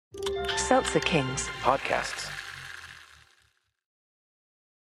Seltzer Kings podcasts.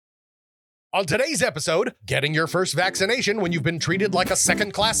 On today's episode, getting your first vaccination when you've been treated like a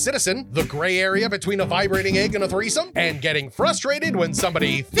second-class citizen, the gray area between a vibrating egg and a threesome, and getting frustrated when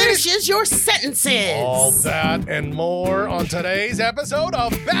somebody finishes your sentences. All that and more on today's episode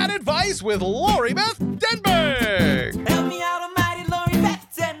of Bad Advice with Lori Beth Denberg. Help me out, almighty Lori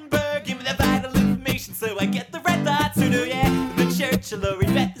Beth Denberg. Give me that vital information so I get the red thoughts to do, yeah. The church of Lori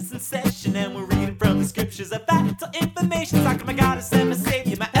Beth is in session and we're reading from the scriptures of vital information. Talking my goddess and my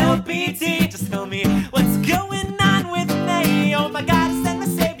savior, my LBT. Just tell me what's going on with me. Oh my goddess and my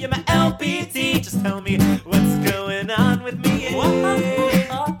savior, my LBT. Just tell me what's going on with me. The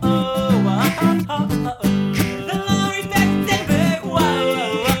Lori Beth Denberg.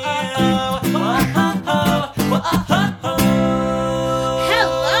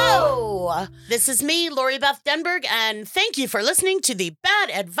 Hello, this is me, Lori Beth Denberg, and thank you for listening to the Bad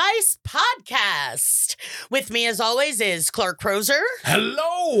Advice Podcast. With me, as always, is Clark Crozer.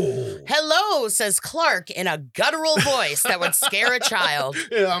 Hello! Hello, says Clark in a guttural voice that would scare a child.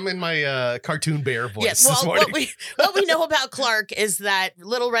 Yeah, I'm in my cartoon bear voice Yes, this well, morning. what we know about Clark is that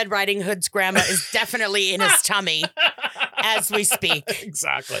Little Red Riding Hood's grandma is definitely in his tummy as we speak.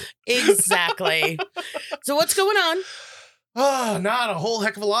 Exactly. Exactly. So what's going on? Oh, not a whole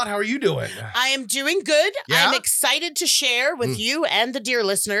heck of a lot. How are you doing? I am doing good. Yeah? I'm excited to share with you and the dear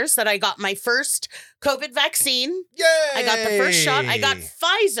listeners that I got my first COVID vaccine. Yay! I got the first shot. I got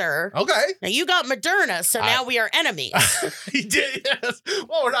Pfizer. Okay. Now you got Moderna, so now we are enemies. He did, yes.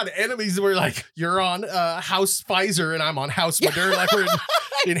 Well, we're not enemies. We're like, you're on House Pfizer and I'm on House Moderna. Like we're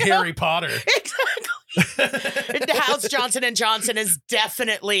in Harry Potter. Exactly. The House Johnson & Johnson is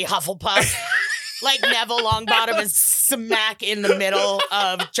definitely Hufflepuff. Like Neville Longbottom is smack in the middle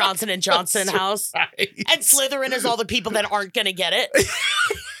of Johnson & Johnson house. Right. And Slytherin is all the people that aren't going to get it.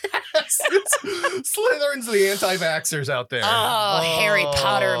 Slytherin's the anti-vaxxers out there. Oh, Harry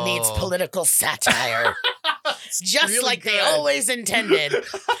Potter meets political satire. Just really like good. they always intended.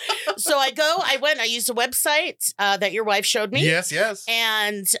 So I used a website that your wife showed me. Yes.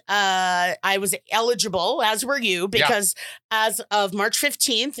 And I was eligible, as were you, because as of March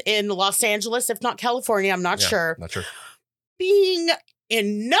 15th in Los Angeles, if not California, I'm not sure, Not sure. being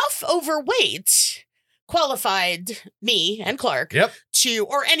enough overweight qualified me and Clark to,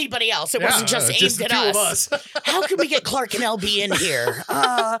 or anybody else. It wasn't just aimed the at two us. of us. How can we get Clark and LB in here?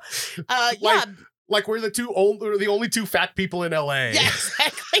 Like we're the only two fat people in LA. Yeah,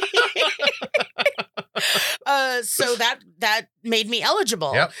 exactly. So that made me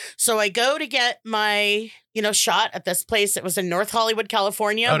eligible. Yep. So I go to get my, shot at this place. It was in North Hollywood,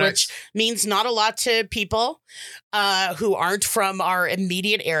 California, Oh, nice. which means not a lot to people who aren't from our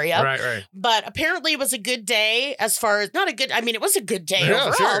immediate area. Right. But apparently it was a good day it was a good day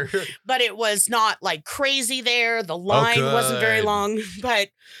overall, Sure. but it was not like crazy there. The line wasn't very good. long, but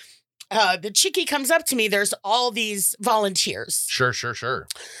the chickie comes up to me. There's all these volunteers. Sure.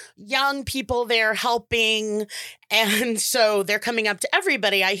 Young people there helping. And so they're coming up to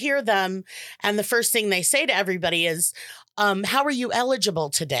everybody. I hear them. And the first thing they say to everybody is, how are you eligible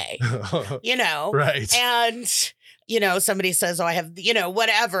today? Right. And, somebody says, oh, I have,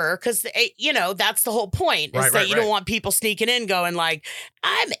 whatever. Because, that's the whole point is that you don't want people sneaking in going like,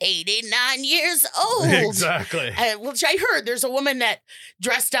 I'm 89 years old. Exactly. Which I heard there's a woman that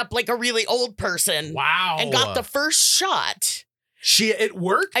dressed up like a really old person. Wow. And got the first shot. It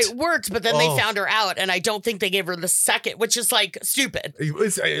worked? It worked, but then they found her out, and I don't think they gave her the second, which is like stupid.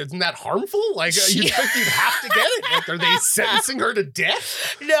 Isn't that harmful? Like, you think you'd have to get it? Like, are they sentencing her to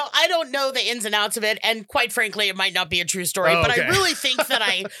death? No, I don't know the ins and outs of it, and quite frankly, it might not be a true story. But I really think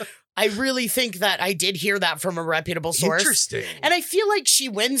that I did hear that from a reputable source. Interesting. And I feel like she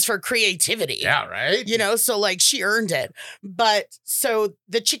wins for creativity. Yeah, right? So like she earned it. But so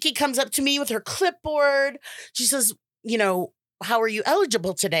the chickie comes up to me with her clipboard. She says, how are you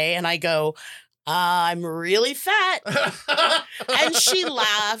eligible today? And I go, I'm really fat. And she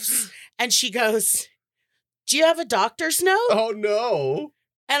laughs and she goes, do you have a doctor's note? Oh, no.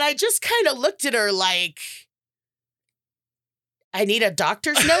 And I just kind of looked at her like, I need a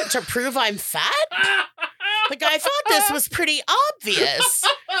doctor's note to prove I'm fat? Like, I thought this was pretty obvious.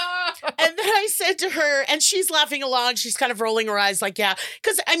 And then I said to her, and she's laughing along. She's kind of rolling her eyes like, yeah.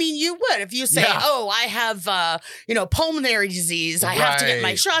 Because, you would. If you say, I have, pulmonary disease. I have to get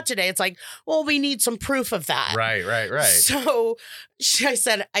my shot today. It's like, well, we need some proof of that. Right. So I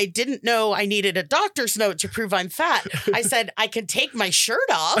said, I didn't know I needed a doctor's note to prove I'm fat. I said, I can take my shirt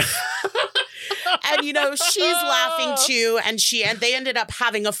off. And, she's laughing too. And they ended up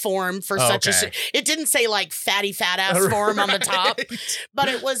having a form for such it didn't say like fatty fat ass form on the top, but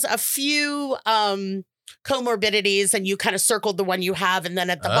it was a few, comorbidities, and you kind of circled the one you have, and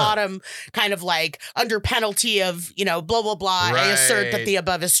then at the bottom, kind of like under penalty of blah blah blah, I assert that the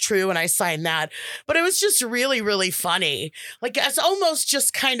above is true, and I signed that. But it was just really, really funny. Like, it's almost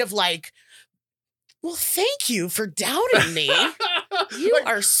just kind of like, well, thank you for doubting me. You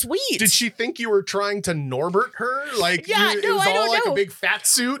are sweet. Did she think you were trying to Norbert her? Like, it was all like a big fat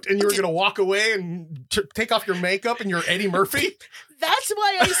suit, and you were going to walk away and take off your makeup, and you're Eddie Murphy? That's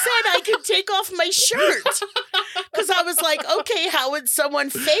why I said I could take off my shirt. Because I was like, okay, how would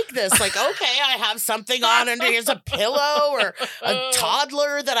someone fake this? Like, okay, I have something on under here's a pillow or a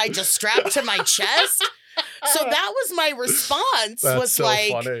toddler that I just strapped to my chest. So that was my response. That's was so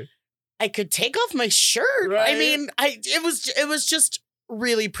like, funny. I could take off my shirt. Right. I mean, it was just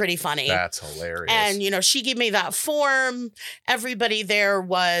really pretty funny. That's hilarious. And, she gave me that form. Everybody there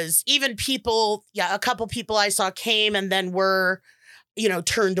was, even people, a couple people I saw came and then were,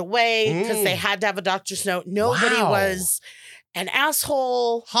 turned away because they had to have a doctor's note. Nobody was an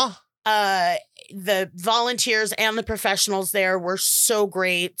asshole. Huh. The volunteers and the professionals there were so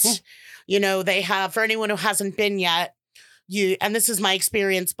great. They have, for anyone who hasn't been yet, and this is my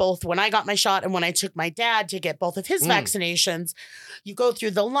experience both when I got my shot and when I took my dad to get both of his vaccinations, you go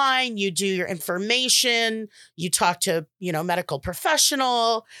through the line, you do your information, you talk to, medical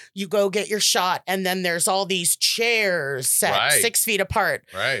professional, you go get your shot. And then there's all these chairs set 6 feet apart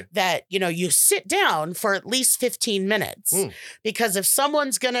that, you sit down for at least 15 minutes because if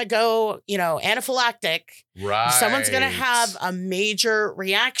someone's going to go, anaphylactic, if someone's going to have a major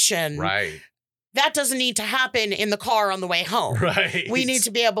reaction, that doesn't need to happen in the car on the way home. Right. We need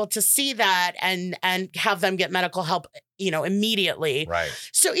to be able to see that and have them get medical help, immediately. Right.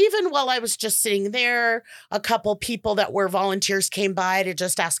 So even while I was just sitting there, a couple people that were volunteers came by to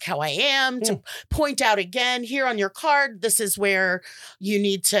just ask how I am, to point out again, here on your card, this is where you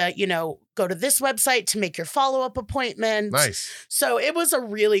need to, go to this website to make your follow-up appointment. Nice. So it was a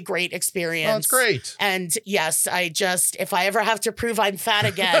really great experience. Oh, that's great. And yes, if I ever have to prove I'm fat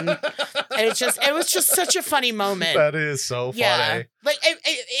again, it was just such a funny moment. That is so funny. Yeah. Like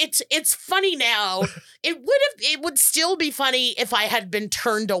it's funny now. It would still be funny if I had been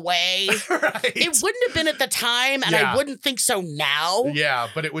turned away. Right. It wouldn't have been at the time, and I wouldn't think so now. Yeah,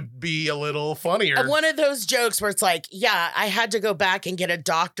 but it would be a little funnier. One of those jokes where it's like, I had to go back and get a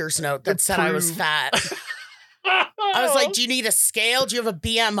doctor's note that said I was fat. I was like, do you need a scale? Do you have a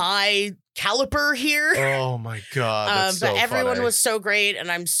BMI caliper here? Oh my God. That's but so everyone funny. was so great,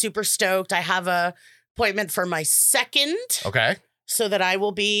 and I'm super stoked. I have a appointment for my second. Okay. So that I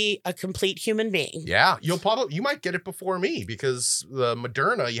will be a complete human being. Yeah, you might get it before me because the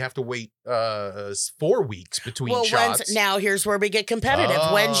Moderna, you have to wait 4 weeks between shots. Now here's where we get competitive.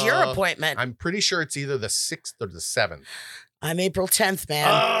 When's your appointment? I'm pretty sure it's either the 6th or the 7th. I'm April 10th,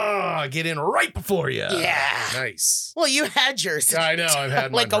 man. Get in right before you. Yeah. Nice. Well, you had yours. I know. I've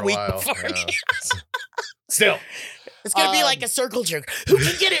had mine like for a week while. before me. Still. It's going to be like a circle jerk. Who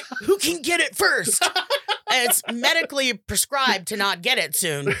can get it? Who can get it first? And it's medically prescribed to not get it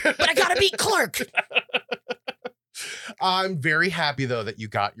soon. But I got to beat Clark. I'm very happy, though, that you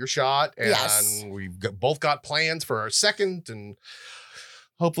got your shot. And we've both got plans for our second. And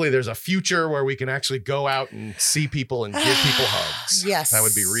hopefully there's a future where we can actually go out and see people and give people hugs. Yes. That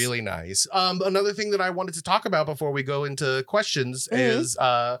would be really nice. Another thing that I wanted to talk about before we go into questions is...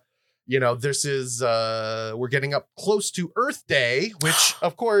 this is, we're getting up close to Earth Day, which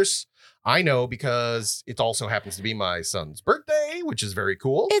of course I know because it also happens to be my son's birthday, which is very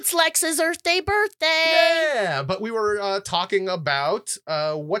cool. It's Lex's Earth Day birthday. Yeah, but we were talking about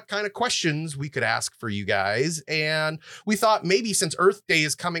what kind of questions we could ask for you guys. And we thought maybe since Earth Day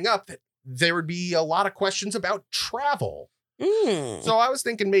is coming up, that there would be a lot of questions about travel. So I was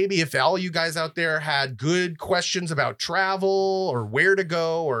thinking maybe if all you guys out there had good questions about travel or where to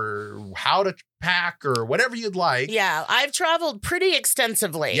go or how to pack or whatever you'd like. Yeah, I've traveled pretty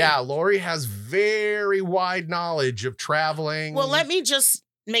extensively. Yeah, Lori has very wide knowledge of traveling. Well, let me just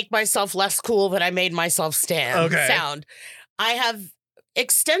make myself less cool than I made myself sound. I have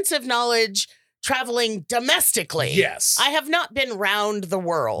extensive knowledge traveling domestically. Yes. I have not been round the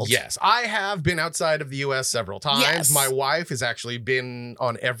world. Yes, I have been outside of the U.S. several times. Yes. My wife has actually been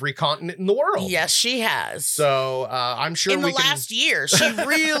on every continent in the world. Yes, she has. So I'm sure in the last year, she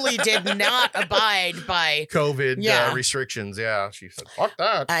really did not abide by COVID restrictions. Yeah, she said, "Fuck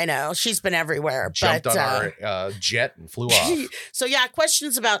that." I know she's been everywhere. Jumped on our jet and flew off. So yeah,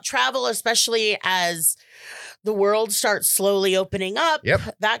 questions about travel, especially as the world starts slowly opening up.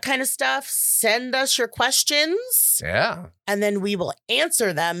 Yep. That kind of stuff. Send us your questions. Yeah. And then we will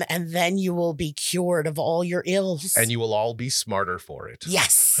answer them, and then you will be cured of all your ills. And you will all be smarter for it.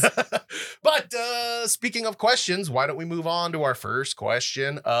 Yes. But speaking of questions, why don't we move on to our first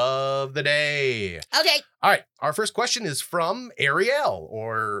question of the day? Okay. All right. Our first question is from Ariel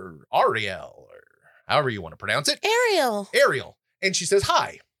or Ariel, or however you want to pronounce it. Ariel. And she says,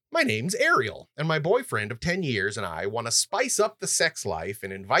 "Hi. My name's Ariel, and my boyfriend of 10 years and I want to spice up the sex life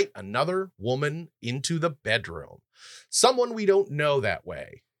and invite another woman into the bedroom. Someone we don't know that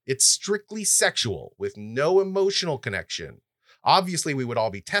way. It's strictly sexual with no emotional connection. Obviously, we would all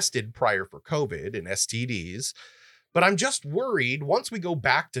be tested prior for COVID and STDs, but I'm just worried once we go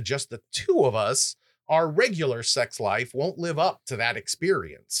back to just the two of us, our regular sex life won't live up to that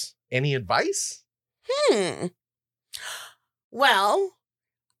experience. Any advice?" Well,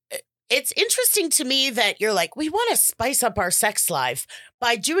 it's interesting to me that you're like, we want to spice up our sex life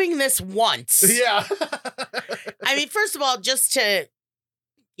by doing this once. Yeah. I mean, first of all, just to,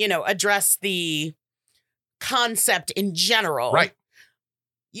 address the concept in general. Right.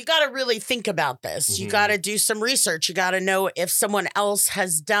 You got to really think about this. Mm-hmm. You got to do some research. You got to know if someone else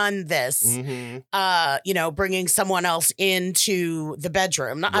has done this, bringing someone else into the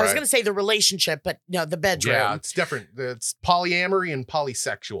bedroom. I was going to say the relationship, but no, the bedroom. Yeah, it's different. It's polyamory and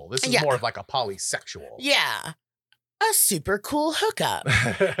polysexual. This is more of like a polysexual. Yeah. A super cool hookup.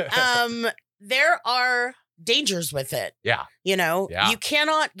 There are dangers with it. Yeah. You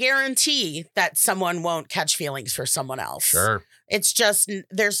cannot guarantee that someone won't catch feelings for someone else. Sure. It's just,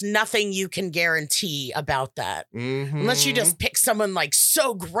 there's nothing you can guarantee about that. Mm-hmm. Unless you just pick someone like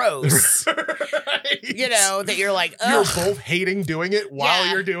so gross, right. That you're like, ugh. You're both hating doing it while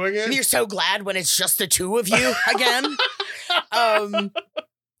you're doing it. And you're so glad when it's just the two of you again.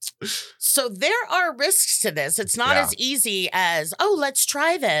 So there are risks to this. It's not as easy as, oh, let's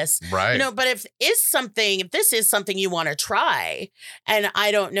try this. Right. But if this is something you want to try, and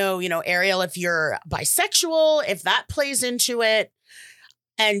I don't know, Ariel, if you're bisexual, if that plays into it,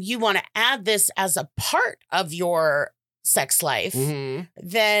 and you want to add this as a part of your sex life,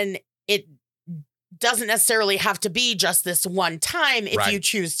 then it doesn't necessarily have to be just this one time if you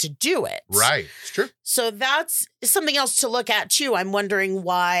choose to do it. Right. It's true. So that's something else to look at too. I'm wondering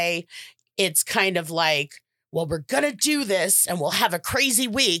why it's kind of like, well, we're going to do this and we'll have a crazy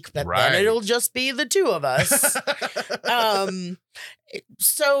week, but then it'll just be the two of us.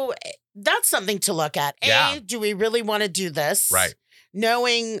 So that's something to look at. Do we really want to do this? Right.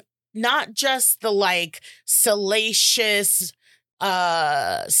 Knowing not just the salacious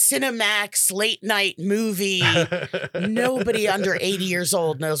Cinemax late night movie. Nobody under 80 years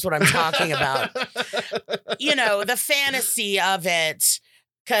old knows what I'm talking about. The fantasy of it,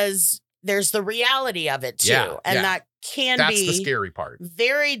 because there's the reality of it too. That That's be the scary part.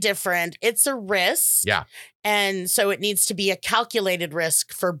 Very different. It's a risk. Yeah. And so it needs to be a calculated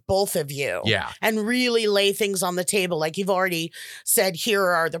risk for both of you. Yeah. And really lay things on the table. Like you've already said, here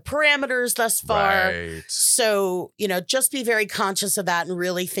are the parameters thus far. Right. So, just be very conscious of that and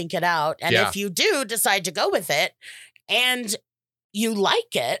really think it out. And if you do decide to go with it and you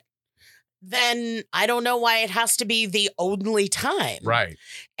like it, then I don't know why it has to be the only time. Right.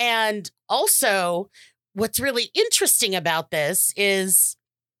 And also, what's really interesting about this is,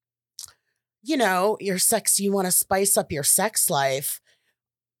 you want to spice up your sex life.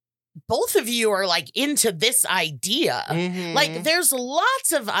 Both of you are into this idea. Mm-hmm. There's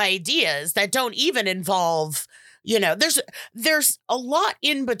lots of ideas that don't even involve, there's a lot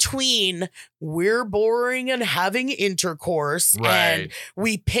in between. We're boring and having intercourse and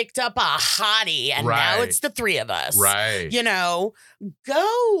we picked up a hottie and now it's the three of us. Right. Go.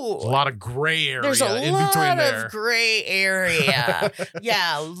 There's a lot of gray area There's a in lot between there. of gray area.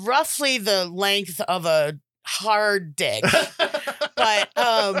 Yeah. Roughly the length of a hard dick. But,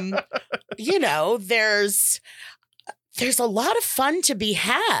 there's a lot of fun to be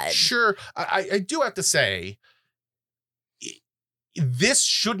had. Sure. I do have to say, this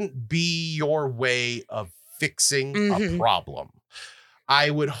shouldn't be your way of fixing a problem. I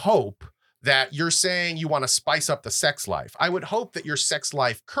would hope that you're saying you want to spice up the sex life. I would hope that your sex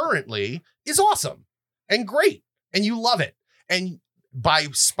life currently is awesome and great and you love it. And by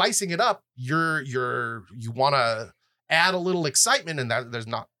spicing it up, you want to add a little excitement, and there's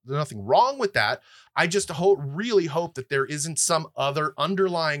nothing wrong with that. I just really hope that there isn't some other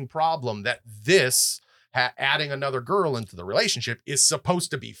underlying problem that this adding another girl into the relationship is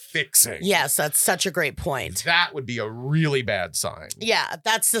supposed to be fixing. Yes, that's such a great point. That would be a really bad sign. Yeah,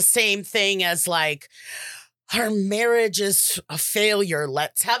 that's the same thing as like, our marriage is a failure.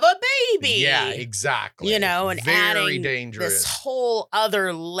 Let's have a baby. Yeah, exactly. And very adding dangerous. this whole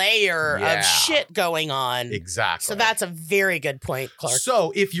other layer of shit going on. Exactly. So that's a very good point, Clark.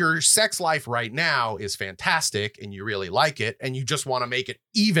 So if your sex life right now is fantastic and you really like it and you just want to make it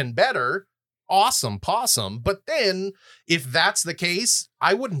even better, awesome, possum. But then if that's the case,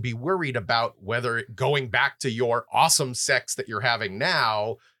 I wouldn't be worried about whether going back to your awesome sex that you're having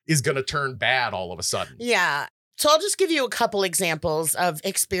now is going to turn bad all of a sudden. Yeah. So I'll just give you a couple examples of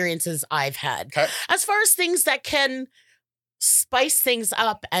experiences I've had. Okay. As far as things that can spice things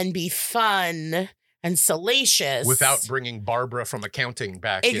up and be fun and salacious. Without bringing Barbara from accounting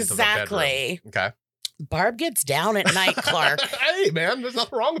back into the bedroom. Exactly. Okay. Barb gets down at night, Clark. Hey, man, there's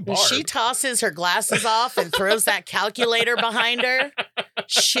nothing wrong with Barb. She tosses her glasses off and throws that calculator behind her.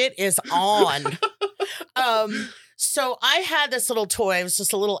 Shit is on. So I had this little toy. It was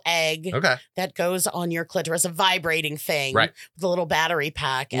just a little egg that goes on your clitoris, a vibrating thing with a little battery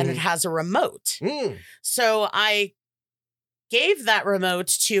pack, and it has a remote. So I gave that remote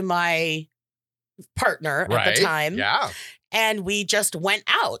to my partner at the time. Yeah. And we just went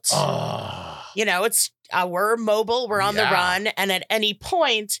out. Oh. We're mobile, we're on the run, and at any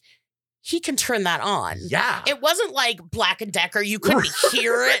point, he can turn that on. Yeah. It wasn't like Black & Decker. You couldn't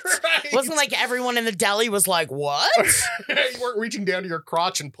hear it. It wasn't like everyone in the deli was like, what? You weren't reaching down to your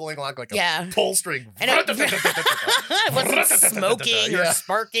crotch and pulling like a pull string. And it wasn't smoking or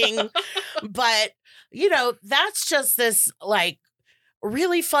sparking. But, that's just this like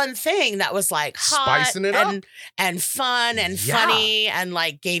really fun thing that was like hot spicing it up and fun and funny and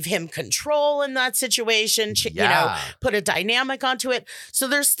like gave him control in that situation, put a dynamic onto it. So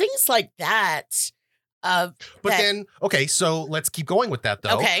there's things like that. Then, okay, so let's keep going with that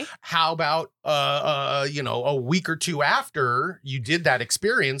though. Okay. How about, a week or two after you did that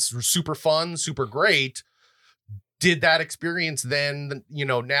experience, super fun, super great. Did that experience then,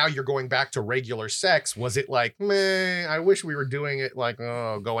 now you're going back to regular sex. Was it like, meh, I wish we were doing it like,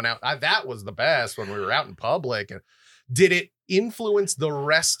 going out. That was the best when we were out in public. And did it influence the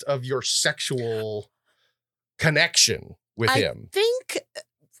rest of your sexual connection with him? I think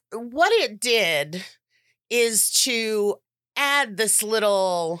what it did is to add this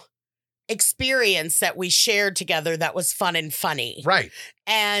little experience that we shared together that was fun and funny. Right.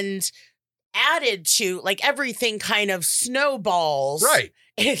 And added to like everything kind of snowballs. Right.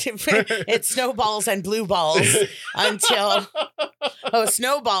 It snowballs and blue balls until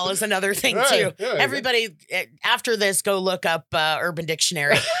snowball is another thing too. Yeah, everybody after this go look up Urban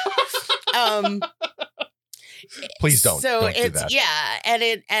Dictionary. Please don't. So don't it's do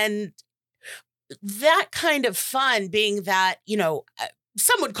that. and that kind of fun being that,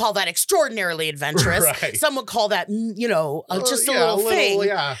 some would call that extraordinarily adventurous. Right. Some would call that, just a little thing.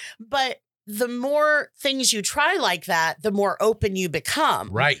 Yeah. But the more things you try like that, the more open you become.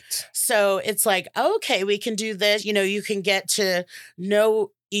 Right. So it's like, okay, we can do this. You can get to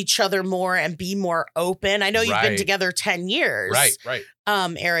know each other more and be more open. I know you've been together 10 years. Right.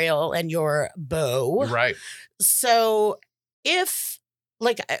 Ariel and your beau. Right. So if,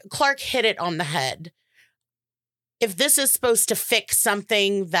 like Clark hit it on the head, if this is supposed to fix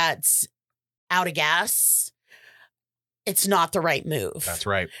something that's out of gas, it's not the right move. That's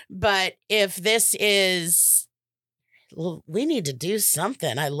right. But if this is, well, we need to do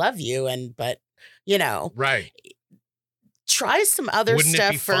something. I love you. Right. Try some other Wouldn't stuff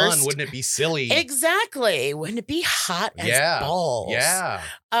it be first. fun? Wouldn't it be silly? Exactly. Wouldn't it be hot as balls? Yeah.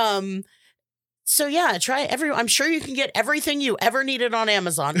 So try I'm sure you can get everything you ever needed on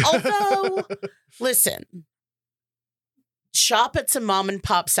Amazon. Although, listen, shop at some mom and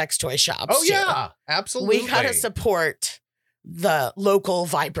pop sex toy shops. Oh, yeah, absolutely. We got to support the local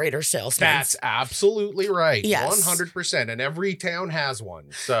vibrator salesman. That's absolutely right. Yes. 100%. And every town has one.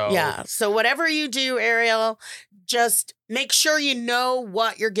 So, yeah. So whatever you do, Ariel, just make sure you know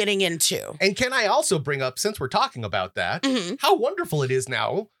what you're getting into. And can I also bring up, since we're talking about that, how wonderful it is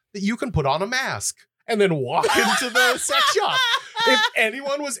now that you can put on a mask and then walk into the sex shop. If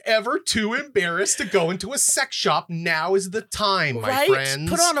anyone was ever too embarrassed to go into a sex shop, now is the time, my friends.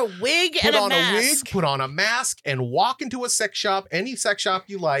 Put on a wig and a mask. Put on a mask, and walk into a sex shop, any sex shop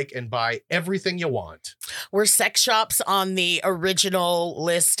you like, and buy everything you want. Were sex shops on the original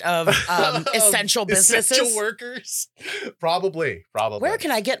list of essential businesses? Essential workers? Probably. Where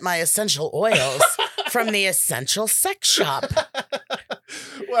can I get my essential oils? From the essential sex shop.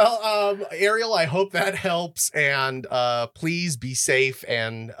 Well, Ariel, I hope that helps, and please be safe,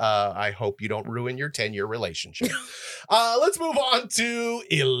 and I hope you don't ruin your 10-year relationship. Let's move on to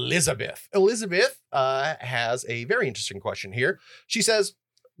Elizabeth. Elizabeth has a very interesting question here. She says,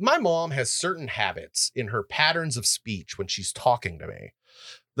 my mom has certain habits in her patterns of speech when she's talking to me.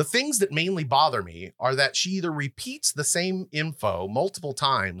 The things that mainly bother me are that she either repeats the same info multiple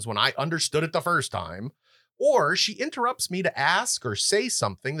times when I understood it the first time, or she interrupts me to ask or say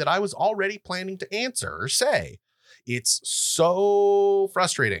something that I was already planning to answer or say. It's so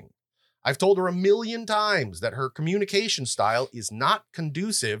frustrating. I've told her a million times that her communication style is not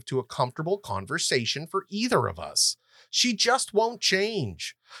conducive to a comfortable conversation for either of us. She just won't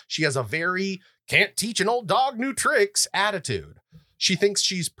change. She has a very can't teach an old dog new tricks attitude. She thinks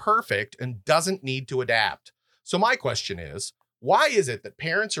she's perfect and doesn't need to adapt. So my question is, why is it that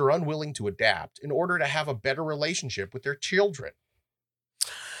parents are unwilling to adapt in order to have a better relationship with their children?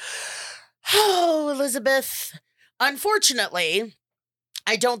 Oh, Elizabeth. Unfortunately,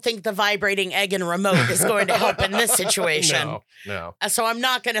 I don't think the vibrating egg and remote is going to help in this situation. No. So I'm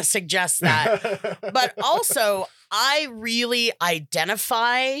not going to suggest that. But also, I really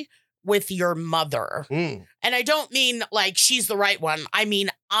identify with your mother. And I don't mean like she's the right one. I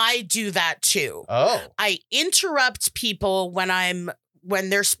mean, I do that too. Oh. I interrupt people when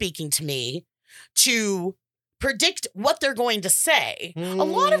they're speaking to me to predict what they're going to say. A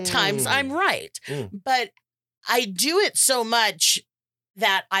lot of times I'm right, but I do it so much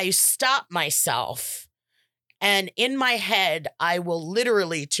that I stop myself. And in my head, I will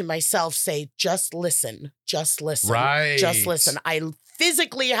literally to myself say, just listen, just listen, right. Just listen. I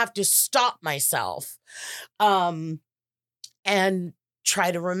physically have to stop myself and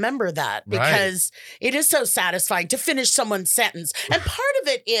try to remember that because it is so satisfying to finish someone's sentence. And part of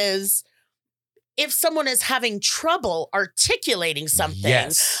it is if someone is having trouble articulating something,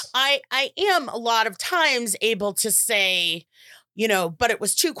 yes. I am a lot of times able to say, you know, but it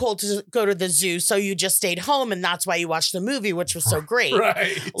was too cold to go to the zoo, so you just stayed home, and that's why you watched the movie, which was so great.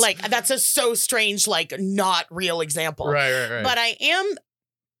 Right. Like, that's a so strange, like, not real example. Right. But I am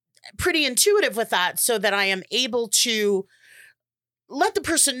pretty intuitive with that so that I am able to let the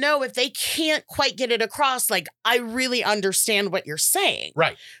person know if they can't quite get it across, like, I really understand what you're saying.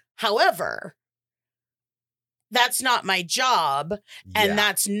 Right. However, that's not my job, and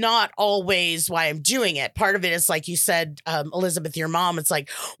that's not always why I'm doing it. Part of it is, like you said, Elizabeth, your mom, it's like,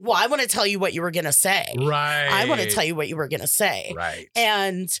 well, I want to tell you what you were going to say. Right. I want to tell you what you were going to say. Right.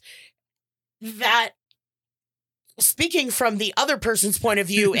 And that, speaking from the other person's point of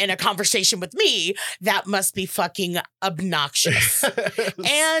view in a conversation with me, that must be fucking obnoxious.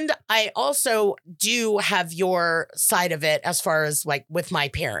 And I also do have your side of it as far as like with my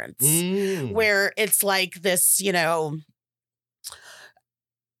parents, where it's like this, you know,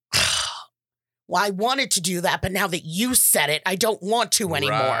 well, I wanted to do that, but now that you said it, I don't want to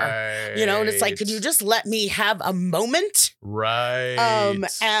anymore. Right. You know, and it's like, could you just let me have a moment? Right.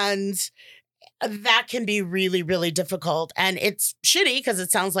 And that can be really, really difficult. And it's shitty because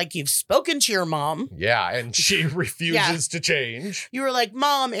it sounds like you've spoken to your mom. Yeah, and she refuses to change. You were like,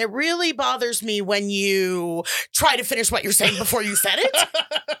 Mom, it really bothers me when you try to finish what you're saying before you said it.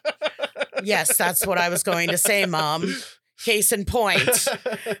 Yes, that's what I was going to say, Mom. Case in point.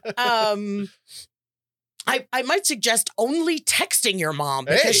 I might suggest only texting your mom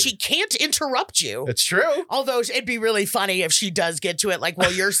because she can't interrupt you. It's true. Although it'd be really funny if she does get to it. Like,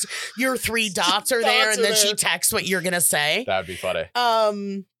 well, your three dots are there, and then she texts what you're going to say. That'd be funny.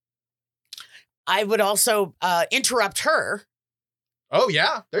 I would also interrupt her. Oh,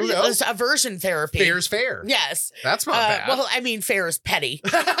 yeah. There you go. It's aversion therapy. Fair's fair. Yes. That's not bad. Well, I mean, fair is petty.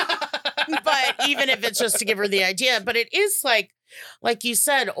 But even if it's just to give her the idea, but it is like you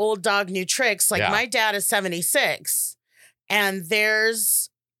said, old dog, new tricks. Like my dad is 76 and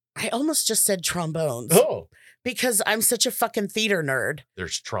I almost just said trombones. Oh. Because I'm such a fucking theater nerd.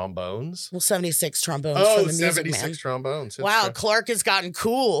 There's trombones? Well, 76 trombones for the Music 76 Man. trombones. Wow, Clark has gotten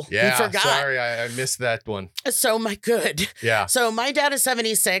cool. Yeah, you forgot. Sorry, I missed that one. So my good. Yeah. So my dad is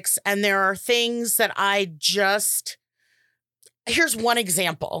 76 and there are things that here's one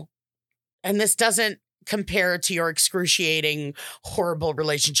example. And this doesn't compare to your excruciating, horrible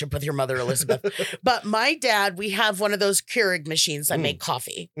relationship with your mother, Elizabeth. But my dad, we have one of those Keurig machines that make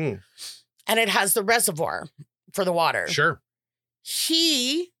coffee. And it has the reservoir for the water. Sure.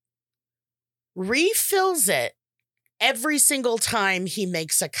 He refills it every single time he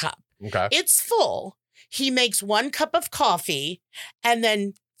makes a cup. Okay. It's full. He makes 1 cup of coffee and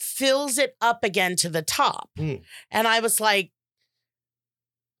then fills it up again to the top. And I was like,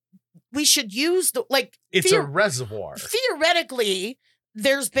 we should use it's a reservoir. Theoretically,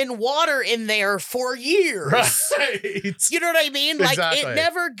 there's been water in there for years. Right. You know what I mean? Exactly. Like, it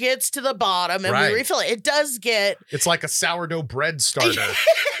never gets to the bottom and Right. we refill it. It does get... It's like a sourdough bread starter.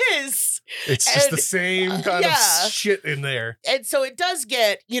 Yes. It's just the same kind of shit in there. And so it does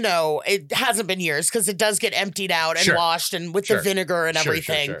get, it hasn't been years because it does get emptied out and washed and with the vinegar and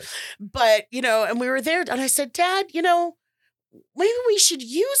everything. Sure. But, and we were there and I said, Dad, maybe we should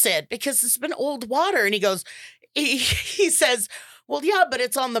use it because it's been old water. And he goes, he says, well, yeah, but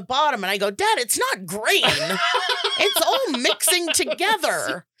it's on the bottom. And I go, Dad, it's not grain. It's all mixing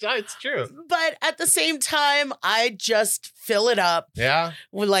together. It's true. But at the same time, I just fill it up. Yeah.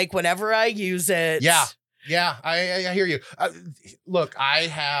 Like whenever I use it. Yeah. Yeah. I hear you. Look, I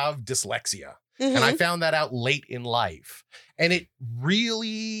have dyslexia. And I found that out late in life. And it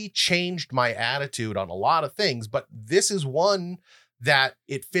really changed my attitude on a lot of things. But this is one that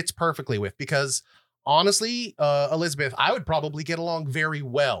it fits perfectly with because honestly, Elizabeth, I would probably get along very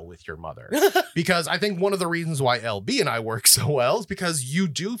well with your mother because I think one of the reasons why LB and I work so well is because you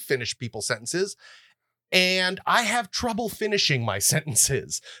do finish people's sentences. And I have trouble finishing my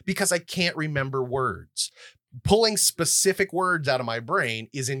sentences because I can't remember words. Pulling specific words out of my brain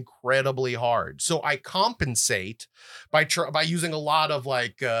is incredibly hard. So I compensate by using a lot of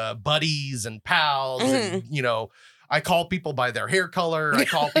buddies and pals. And, I call people by their hair color. I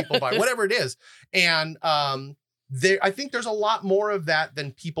call people by whatever it is. And I think there's a lot more of that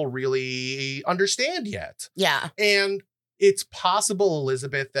than people really understand yet. Yeah. And it's possible,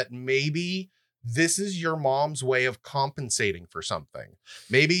 Elizabeth, that maybe this is your mom's way of compensating for something.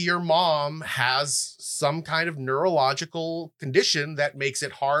 Maybe your mom has some kind of neurological condition that makes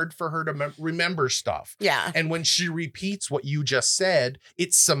it hard for her to remember stuff. Yeah. And when she repeats what you just said,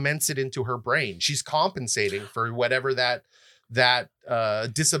 it cements it into her brain. She's compensating for whatever that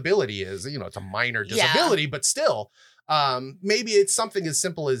disability is. It's a minor disability, but still, maybe it's something as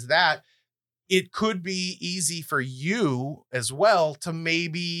simple as that. It could be easy for you as well to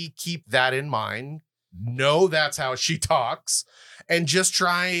maybe keep that in mind, know that's how she talks, and just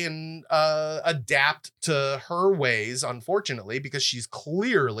try and adapt to her ways, unfortunately, because she's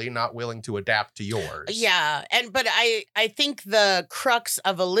clearly not willing to adapt to yours. Yeah. But I think the crux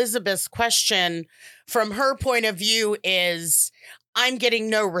of Elizabeth's question from her point of view is, I'm getting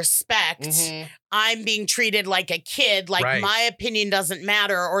no respect. I'm being treated like a kid, like my opinion doesn't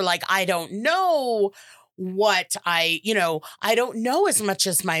matter, or like I don't know what I don't know as much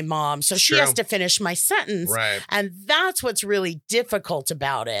as my mom. So she has to finish my sentence. Right. And that's what's really difficult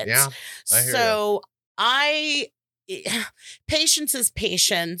about it. Yeah. I hear you. Patience is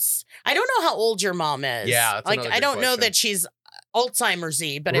patience. I don't know how old your mom is. Yeah. I don't know that she's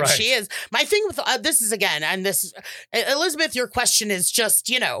Alzheimer's-y, but if she is, my thing with this is again, and this, Elizabeth, your question is just,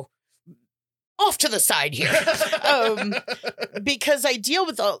 off to the side here. Because I deal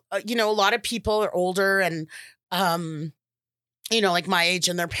with, a lot of people are older and, like my age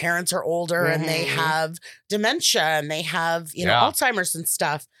and their parents are older and they have dementia and they have, Alzheimer's and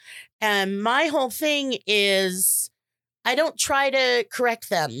stuff. And my whole thing is I don't try to correct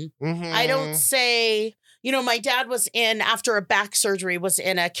them. I don't say, my dad was after a back surgery, was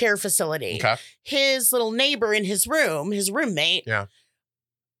in a care facility. Okay. His little neighbor in his room, his roommate,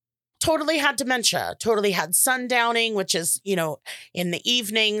 totally had dementia, totally had sundowning, which is, in the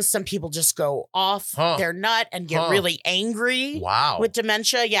evenings, some people just go off their nut and get really angry. Wow. With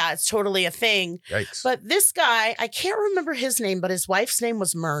dementia. Yeah, it's totally a thing. Yikes. But this guy, I can't remember his name, but his wife's name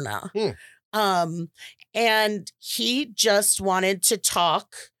was Myrna. And he just wanted to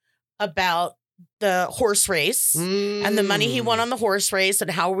talk about the horse race and the money he won on the horse race and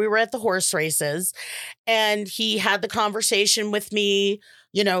how we were at the horse races. And he had the conversation with me,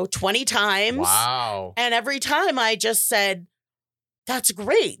 20 times. Wow. And every time I just said, that's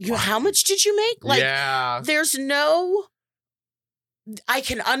great. How much did you make? There's I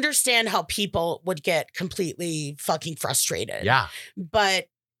can understand how people would get completely fucking frustrated. Yeah. But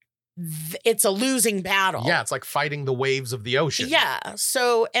it's a losing battle. Yeah, it's like fighting the waves of the ocean. Yeah.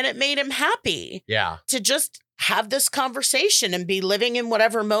 So, and it made him happy. Yeah. To just have this conversation and be living in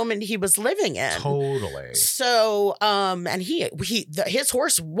whatever moment he was living in. Totally. So, and his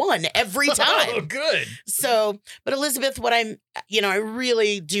horse won every time. Oh, good. So, but Elizabeth, what I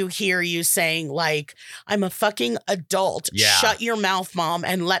really do hear you saying, like, I'm a fucking adult. Yeah. Shut your mouth, Mom,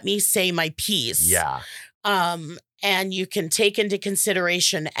 and let me say my piece. Yeah. And you can take into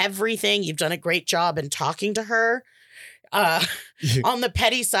consideration everything. You've done a great job in talking to her. On the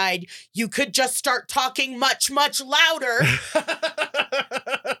petty side, you could just start talking much, much louder.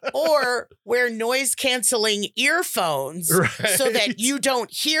 Or wear noise canceling earphones so that you don't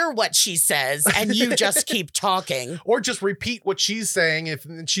hear what she says and you just keep talking. Or just repeat what she's saying. If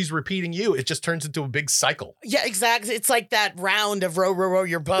she's repeating you, it just turns into a big cycle. Yeah, exactly. It's like that round of row, row, row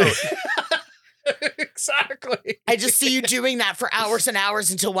your boat. Exactly. I just see you doing that for hours and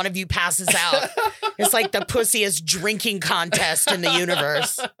hours until one of you passes out. It's like the pussiest drinking contest in the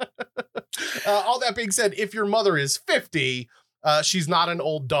universe. All that being said, if your mother is 50, she's not an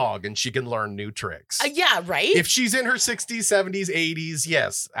old dog and she can learn new tricks. Yeah, right? If she's in her 60s, 70s, 80s,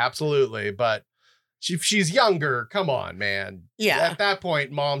 yes, absolutely. But if she's younger, come on, man. Yeah. At that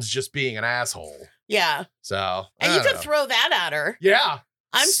point, Mom's just being an asshole. Yeah. So, and you could throw that at her. Yeah.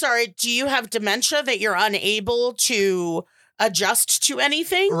 I'm sorry, do you have dementia that you're unable to adjust to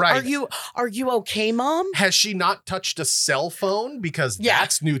anything? Right. Are you okay, Mom? Has she not touched a cell phone? Because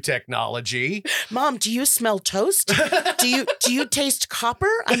that's new technology. Mom, do you smell toast? do you taste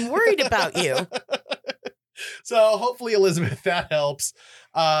copper? I'm worried about you. So hopefully, Elizabeth, that helps.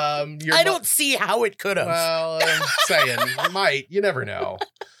 I don't see how it could have. Well, I'm saying, it might. You never know.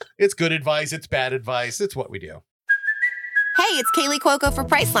 It's good advice. It's bad advice. It's what we do. Hey, it's Kaylee Cuoco for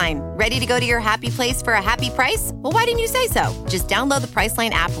Priceline. Ready to go to your happy place for a happy price? Well, why didn't you say so? Just download the Priceline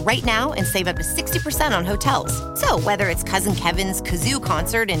app right now and save up to 60% on hotels. So whether it's Cousin Kevin's Kazoo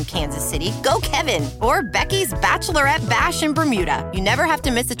Concert in Kansas City, go Kevin, or Becky's Bachelorette Bash in Bermuda, you never have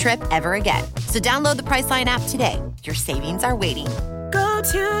to miss a trip ever again. So download the Priceline app today. Your savings are waiting. Go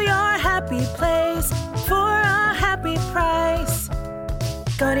to your happy place for a happy price.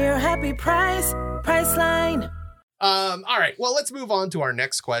 Go to your happy price, Priceline. All right. Well, let's move on to our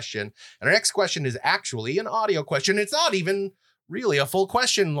next question. And our next question is actually an audio question. It's not even really a full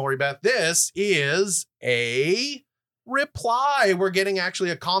question, Lori Beth. This is a reply. We're getting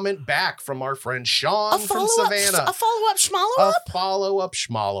actually a comment back from our friend Sean from Savannah. A follow-up schmollow-up? A follow-up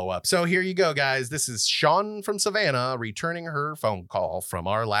schmollow-up. So here you go, guys. This is Sean from Savannah returning her phone call from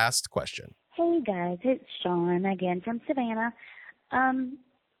our last question. Hey, guys. It's Sean again from Savannah.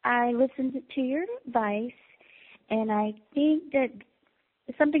 I listened to your advice. And I think that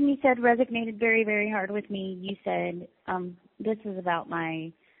something you said resonated very, very hard with me. You said, this is about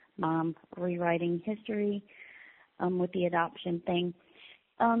my mom rewriting history with the adoption thing.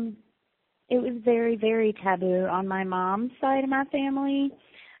 It was very, very taboo on my mom's side of my family.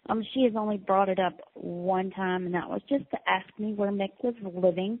 She has only brought it up one time, and that was just to ask me where Mick was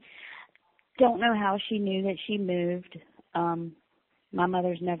living. Don't know how she knew that she moved. My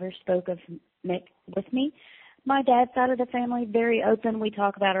mother's never spoke of Mick with me. My dad's side of the family, very open. We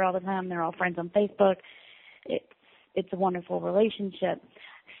talk about her all the time. They're all friends on Facebook. It's a wonderful relationship.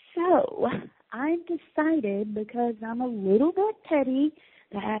 So I've decided, because I'm a little bit petty,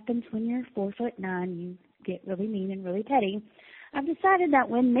 that happens when you're 4'9", you get really mean and really petty. I've decided that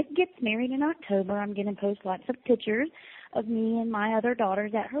when Mick gets married in October, I'm going to post lots of pictures of me and my other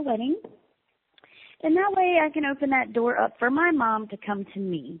daughters at her wedding. And that way I can open that door up for my mom to come to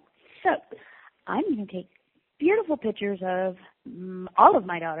me. So I'm going to take beautiful pictures of all of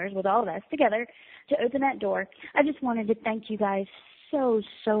my daughters with all of us together to open that door. I just wanted to thank you guys so,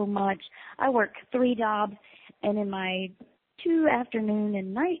 so much. I work 3 jobs, and in my 2 afternoon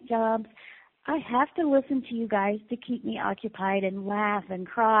and night jobs, I have to listen to you guys to keep me occupied and laugh and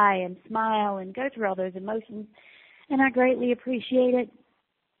cry and smile and go through all those emotions, and I greatly appreciate it.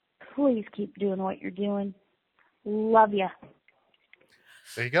 Please keep doing what you're doing. Love ya.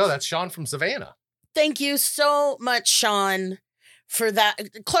 There you go. That's Sean from Savannah. Thank you so much, Sean, for that.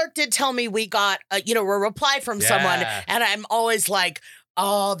 Clark did tell me we got a reply from someone, and I'm always like,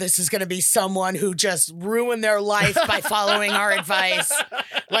 oh, this is going to be someone who just ruined their life by following our advice.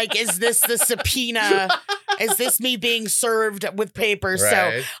 Like, is this the subpoena? Is this me being served with papers?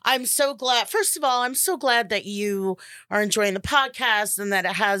 Right. So I'm so glad. First of all, I'm so glad that you are enjoying the podcast and that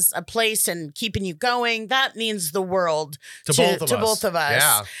it has a place and keeping you going. That means the world to both of us.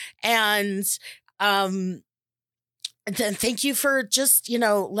 Yeah. And then thank you for just,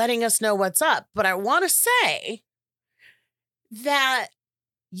 letting us know what's up. But I want to say that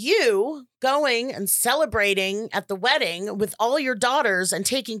you going and celebrating at the wedding with all your daughters and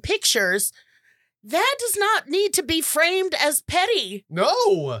taking pictures that does not need to be framed as petty.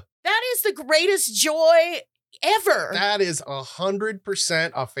 No, That is the greatest joy ever. that is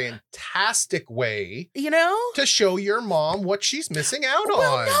 100% a fantastic way You know? to show your mom what she's missing out Well,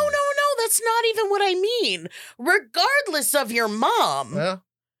 on. no. That's not even what I mean. Regardless of your mom, Yeah.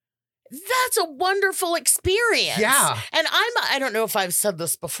 that's a wonderful experience. Yeah. And I don't know if I've said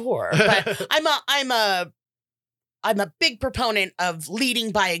this before, but I'm a big proponent of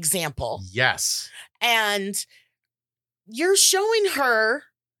leading by example. Yes. And you're showing her,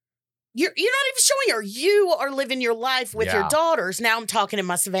 you're not even showing her, you are living your life with your Yeah. daughters. Now I'm talking in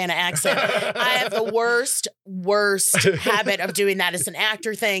my Savannah accent. I have the worst habit of doing that. It's an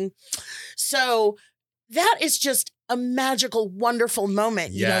actor thing. So that is just a magical, wonderful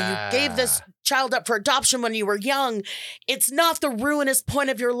moment. You know, you gave this child up for adoption when you were young. It's not the ruinous point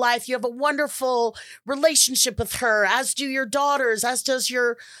of your life. You have a wonderful relationship with her, as do your daughters, as does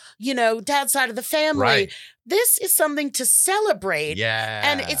your, dad's side of the family. Right. This is something to celebrate. Yeah.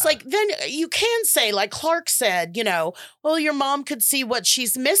 And it's like, then you can say, like Clark said, well, your mom could see what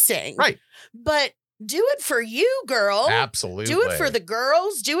she's missing. Right. But do it for you, girl. Absolutely. Do it for the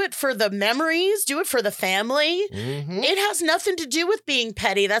girls. Do it for the memories. Do it for the family. Mhm. It has nothing to do with being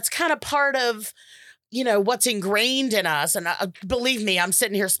petty. That's kind of part of, what's ingrained in us. And believe me, I'm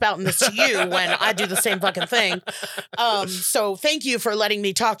sitting here spouting this to you when I do the same fucking thing. So thank you for letting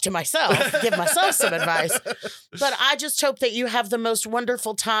me talk to myself, give myself some advice. But I just hope that you have the most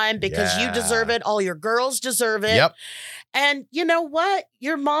wonderful time because you deserve it. All your girls deserve it. Yep. And you know what?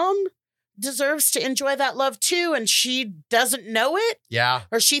 Your mom deserves to enjoy that love too, and she doesn't know it, Yeah.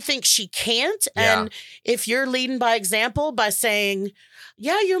 or she thinks she can't. Yeah. And if you're leading by example by saying,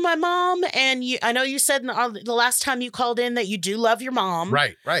 yeah, you're my mom, and I know you said the last time you called in that you do love your mom.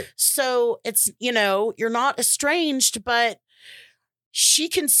 Right. So it's, you're not estranged, but she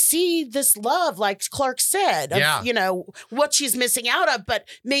can see this love, like Clark said, of, what she's missing out of, but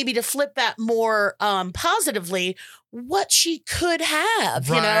maybe to flip that more positively, what she could have,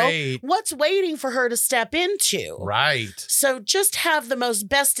 Right. what's waiting for her to step into. Right. So just have the most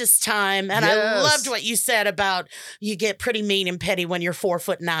bestest time. And I Yes. loved what you said about you get pretty mean and petty when you're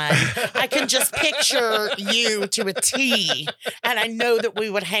 4'9". I can just picture you to a T. And I know that we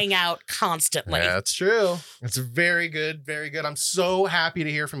would hang out constantly. That's true. It's very good. Very good. I'm so happy to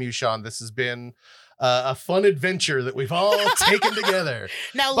hear from you, Sean. This has been a fun adventure that we've all taken together.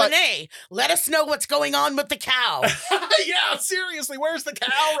 Now, But- Lene, let us know what's going on with the cow. Yeah, seriously. Where's the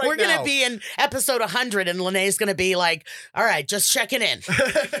cow We're going to be in episode 100 and Lene's going to be like, all right, just checking in.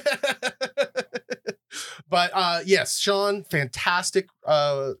 But yes, Sean, fantastic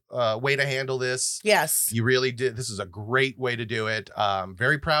way to handle this. Yes. You really did. This is a great way to do it.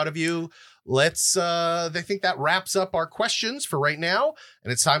 Very proud of you. Let's, I think that wraps up our questions for right now.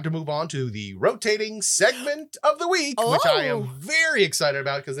 And it's time to move on to the rotating segment of the week, which I Oh. am very excited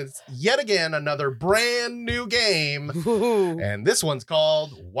about because it's yet again another brand new game. Ooh. And this one's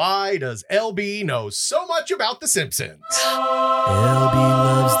called Why Does LB Know So Much About The Simpsons? LB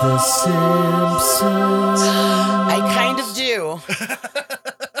loves the Simpsons. I kind of do.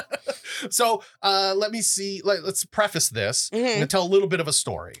 So let me see. Let's preface this. I'm Mhm. going to tell a little bit of a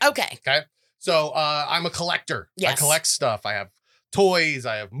story. Okay. Okay. So I'm a collector. I Yes. collect stuff. I have toys.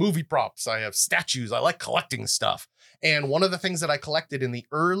 I have movie props. I have statues. I like collecting stuff. And one of the things that I collected in the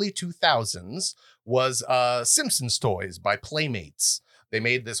early 2000s was Simpsons toys by Playmates. They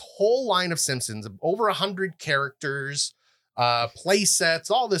made this whole line of Simpsons, over 100 characters, play sets,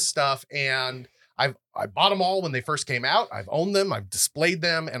 all this stuff. And I bought them all when they first came out. I've owned them. I've displayed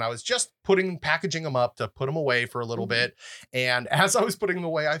them. And I was just packaging them up to put them away for a little bit. And as I was putting them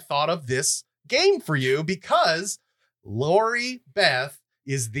away, I thought of this game for you because Lori Beth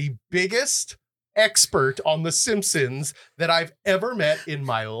is the biggest expert on The Simpsons that I've ever met in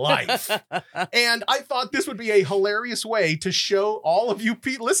my life. And I thought this would be a hilarious way to show all of you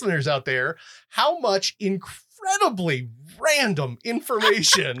listeners out there how much incredibly random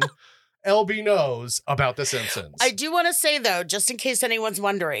information LB knows about The Simpsons. I do want to say, though, just in case anyone's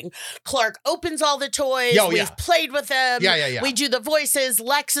wondering, Clark opens all the toys. Oh, We've yeah. played with them. Yeah. We do the voices.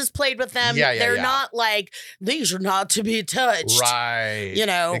 Lex has played with them. Yeah, They're yeah. not like, these are not to be touched. Right.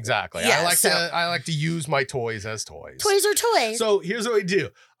 Oh, Exactly. Yeah, I like to use my toys as toys. Toys are toys. So here's what I do.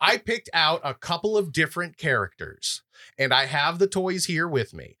 I picked out a couple of different characters and I have the toys here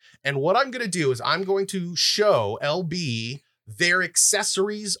with me. And what I'm going to do is I'm going to show LB their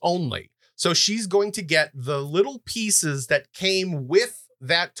accessories only. So she's going to get the little pieces that came with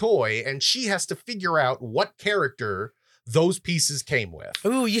that toy and she has to figure out what character those pieces came with.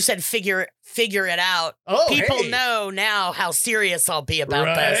 Ooh, you said figure it out. Oh, People hey. know now how serious I'll be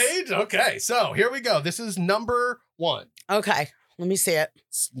about this. Right? Okay, so here we go. This is number 1. Okay, let me see it.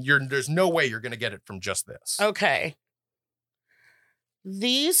 There's no way you're going to get it from just this. Okay.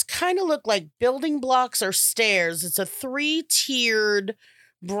 These kind of look like building blocks or stairs. It's a 3-tiered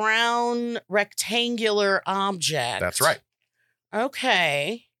brown rectangular object. That's right.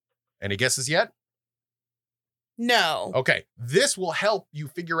 Okay. Any guesses yet? No. Okay, this will help you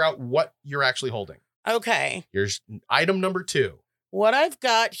figure out what you're actually holding. Okay. Here's item number 2. What I've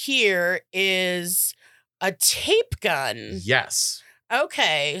got here is a tape gun. Yes.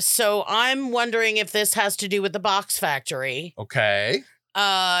 Okay, so I'm wondering if this has to do with the box factory. Okay.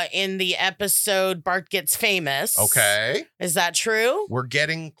 In the episode Bart Gets Famous. Okay. Is that true? We're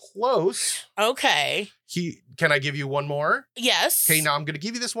getting close. Okay. Can I give you one more? Yes. Okay, now I'm going to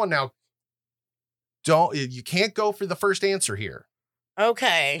give you this one now. You can't go for the first answer here.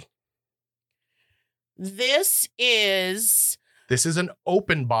 Okay. This is an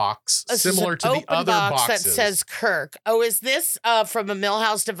open box similar to the other box boxes. that says Kirk. Oh, is this from a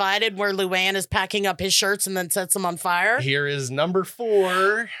Millhouse Divided where Luann is packing up his shirts and then sets them on fire? Here is number 4.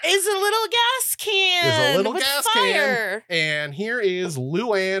 Is a little gas can. Is a little with gas fire. can. And here is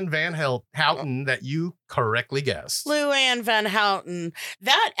Luann Van Houten that you correctly guessed. Luann Van Houten.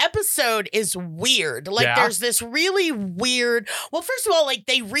 That episode is weird. Like, Yeah. there's this really weird. Well, first of all, like,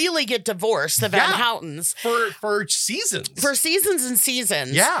 they really get divorced, the Van Yeah. Houtens. For seasons. For seasons and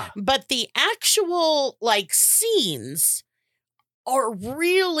seasons. Yeah. But the actual, like, scenes are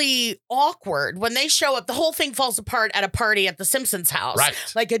really awkward. When they show up, the whole thing falls apart at a party at the Simpsons house. Right.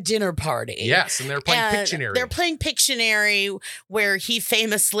 Like a dinner party. Yes, and they're playing And Pictionary. They're playing Pictionary, where he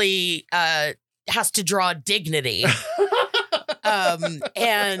famously has to draw dignity.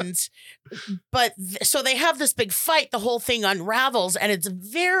 So they have this big fight. The whole thing unravels and it's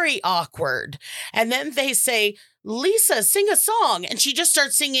very awkward. And then they say, Lisa, sing a song. And she just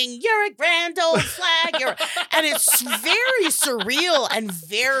starts singing, "You're a grand old flag." And it's very surreal and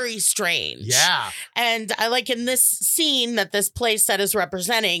very strange. Yeah. And I like in this scene that this play set is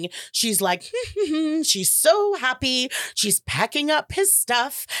representing, she's like, she's so happy. She's packing up his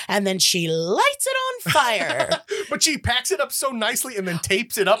stuff and then she lights it on fire. But she packs it up so nicely and then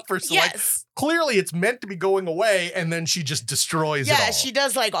tapes it up for like Yes. clearly it's meant to be going away and then she just destroys it all. Yeah, she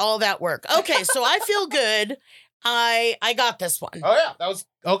does like all that work. Okay, so I feel good. I got this one. Oh yeah,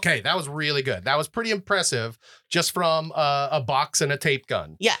 that was really good. That was pretty impressive just from a box and a tape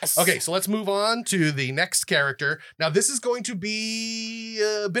gun. Yes. Okay, so let's move on to the next character. Now this is going to be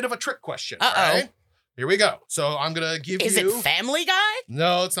a bit of a trick question. Uh-oh. All right? Here we go. So I'm gonna give Is you. it Family Guy?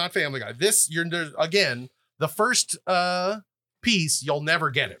 No, it's not Family Guy. There's again the first piece you'll never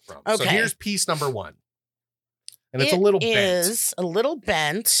get it from. So Okay. here's piece number 1, and it's a little bent. It is a little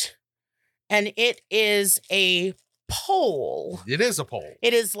bent, and it is a pole. It is a pole.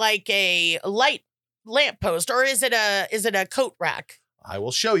 It is like a lamppost, or is it a coat rack? I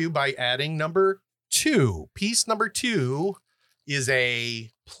will show you by adding number 2. Piece number 2 is a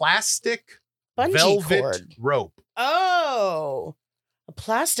plastic Bungee velvet cord. rope. Oh, a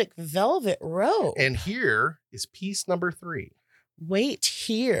plastic velvet rope. And here is piece number 3. Wait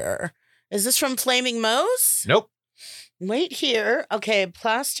here. Is this from Flaming Moe's? Nope. Wait here. Okay,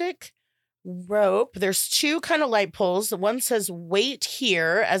 plastic rope. There's 2 kind of light poles. The one says wait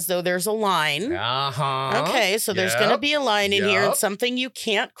here, as though there's a line. Uh-huh. Okay, so there's going to be a line in here and Yep. something you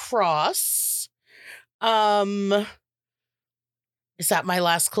can't cross. Is that my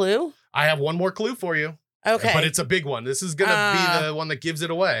last clue? I have one more clue for you. Okay. But it's a big one. This is going to be the one that gives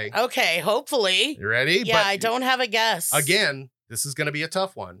it away. Okay, hopefully. You ready? Yeah, But I don't have a guess. again, this is going to be a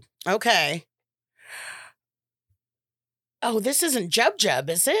tough one. Okay. Oh, this isn't Jub Jub,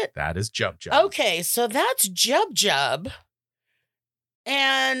 is it? That is Jub Jub. Okay, so that's Jub Jub.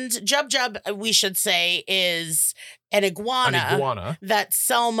 And Jub Jub, we should say, is an iguana, An iguana. that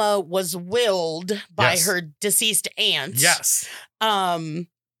Selma was willed by Yes. her deceased aunt. Yes. And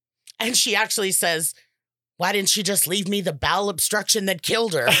she actually says, "Why didn't she just leave me the bowel obstruction that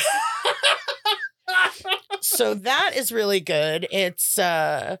killed her?" So that is really good. It's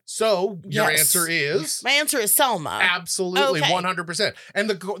So your Yes. answer is my answer is Selma. absolutely Okay. 100%. And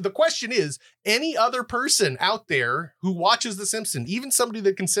the question is, any other person out there who watches The Simpsons, even somebody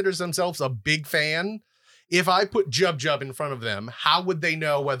that considers themselves a big fan, if I put Jub Jub in front of them, how would they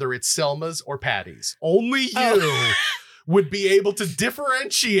know whether it's Selma's or Patty's? Only you Oh. would be able to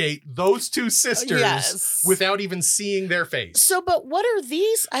differentiate those two sisters Yes. without even seeing their face. So, but what are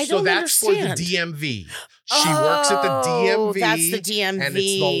these? I So don't that's understand. for the DMV. She works at the DMV. That's the DMV. And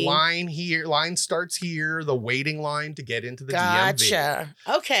it's the line here. Line starts here, the waiting line to get into the DMV. Gotcha.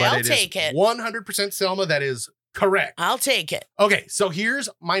 Okay, But I'll take it. 100% Selma. That is correct. I'll take it. Okay, so here's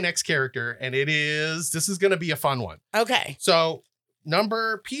my next character, and this is going to be a fun one. Okay. So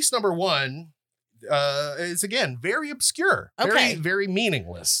piece number 1 is again very obscure, Okay. very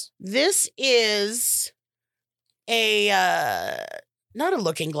meaningless. This is a not a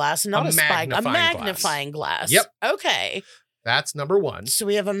looking glass, not a spy, a magnifying magnifying glass. Yep. Okay. That's number 1. So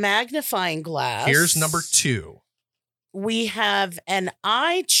we have a magnifying glass. Here's number 2. We have an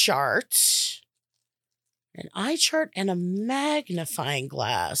eye chart. An eye chart and a magnifying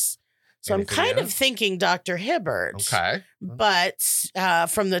glass. So Anything I'm kind of else? thinking Dr. Hibbert. Okay. But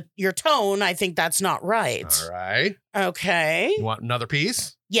from your tone, I think that's not right. All right. Okay. You want another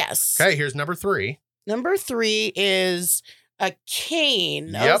piece? Yes. Okay, here's number 3. Number 3 is a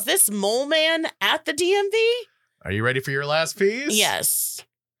cane. Oh, Yep. is this Mole Man at the DMV? Are you ready for your last piece? Yes.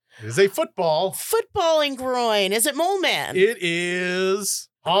 It is a football. Footballing groin. Is it Mole Man? It is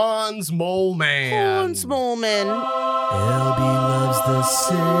Hans Mole Man. Hans Mole Man. LB loves the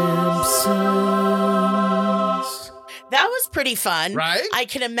Simpsons. That was pretty fun. Right? I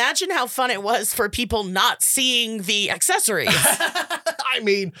can imagine how fun it was for people not seeing the accessories. I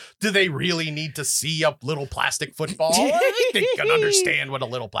mean, do they really need to see a little plastic football? I think they can understand what a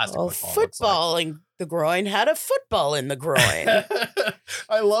little plastic Well, football looks like. footballing the groin had a football in the groin.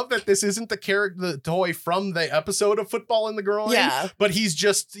 I love that this isn't the toy from the episode of Football in the Groin. Yeah. But he's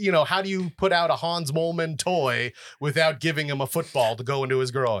just, how do you put out a Hans Moleman toy without giving him a football to go into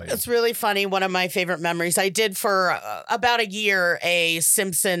his groin? It's really funny. One of my favorite memories. I did for about a year a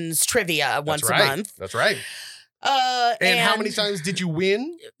Simpsons trivia once That's right. a month. That's right. And how many times did you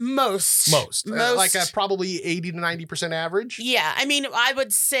win? Most. Like a probably 80 to 90% average? Yeah. I mean, I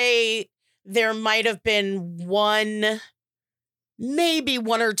would say there might have been maybe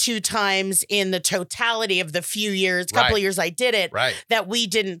 1 or 2 times in the totality of the few years, couple Right. of years I did it, Right. that we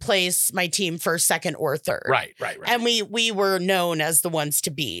didn't place my team first, second, or third. Right. And we were known as the ones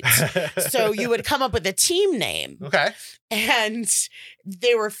to beat. So you would come up with a team name. Okay. And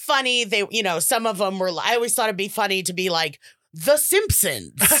they were funny. Some of them were, I always thought it'd be funny to be like, The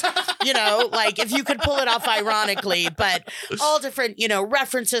Simpsons, like if you could pull it off ironically, but all different,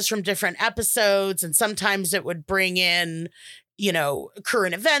 references from different episodes. And sometimes it would bring in,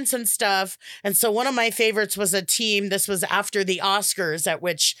 current events and stuff. And so one of my favorites was a team. This was after the Oscars, at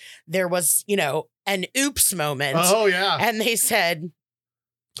which there was, an oops moment. Oh, yeah. And they said,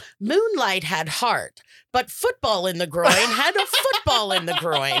 Moonlight had heart, but football in the groin had a football in the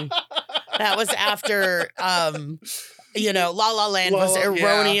groin. That was after, La La Land was Yeah.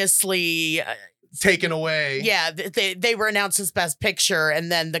 erroneously, Taken away. yeah, they were announced as Best Picture, and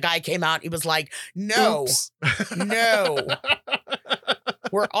then the guy came out. He was like, "No, Oops. no,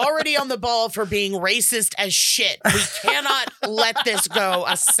 we're already on the ball for being racist as shit. We cannot let this go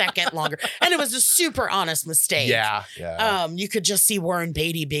a second longer." And it was a super honest mistake. Yeah. You could just see Warren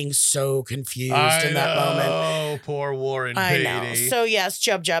Beatty being so confused I in that moment. Oh, poor Warren I Beatty. know. So yes,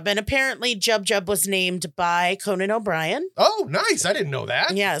 Jub Jub. And apparently Jub Jub was named by Conan O'Brien. Oh, nice. I didn't know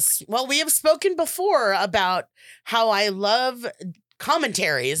that. Yes. Well, we have spoken before about how I love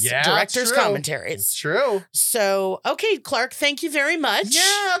commentaries, Yeah, director's it's true. commentaries. It's true. So, okay, Clark, thank you very much.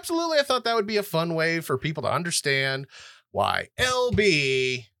 Yeah, absolutely. I thought that would be a fun way for people to understand why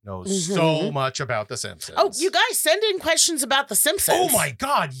LB knows so much about The Simpsons. Oh, you guys send in questions about The Simpsons. Oh my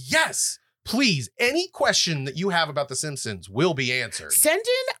God, yes. Please, any question that you have about The Simpsons will be answered. Send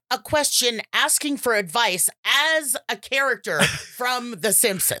in a question asking for advice as a character from The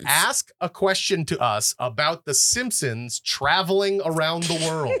Simpsons. Ask a question to us about The Simpsons traveling around the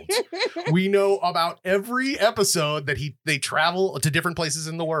world. We know about every episode that they travel to different places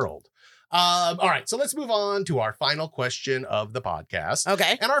in the world. All right, so let's move on to our final question of the podcast.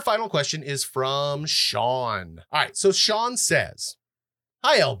 Okay. And our final question is from Sean. All right, so Sean says,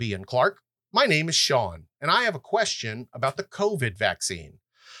 "Hi, LB and Clark. My name is Sean, and I have a question about the COVID vaccine.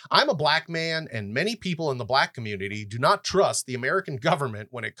 I'm a black man, and many people in the black community do not trust the American government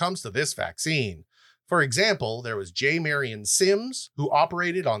when it comes to this vaccine. For example, there was J. Marion Sims, who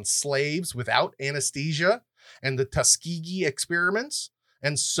operated on slaves without anesthesia, and the Tuskegee experiments,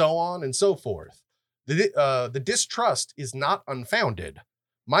 and so on and so forth. The distrust is not unfounded.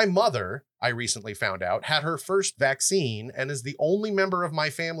 My mother, I recently found out, had her first vaccine and is the only member of my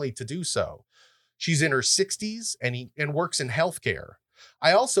family to do so. She's in her 60s and works in healthcare.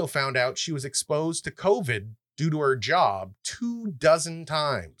 I also found out she was exposed to COVID due to her job 24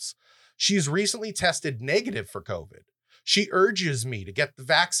 times. She's recently tested negative for COVID. She urges me to get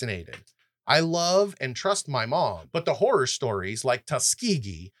vaccinated. I love and trust my mom, but the horror stories like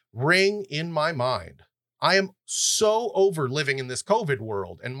Tuskegee ring in my mind. I am so over living in this COVID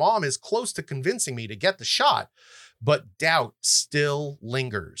world, and mom is close to convincing me to get the shot, but doubt still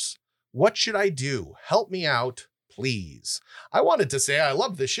lingers. What should I do? Help me out, please. I wanted to say I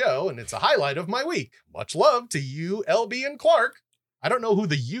love the show, and it's a highlight of my week. Much love to you, LB and Clark. I don't know who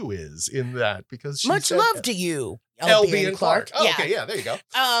the you is in that because she Much said love that. to you, LB and Clark. Oh, okay, yeah, there you go.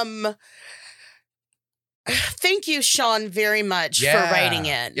 Thank you, Sean, very much for writing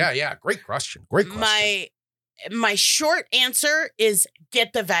in. Yeah. Great question. Great question. My short answer is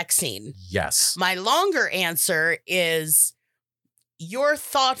get the vaccine. Yes. My longer answer is your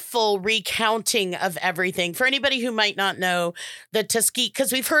thoughtful recounting of everything. For anybody who might not know, the Tuskegee,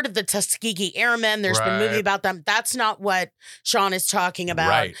 because we've heard of the Tuskegee Airmen. There's been a movie about them. That's not what Sean is talking about.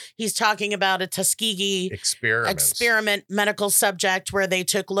 Right. He's talking about a Tuskegee experiment medical subject where they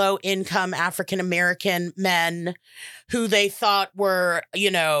took low-income African-American men who they thought were,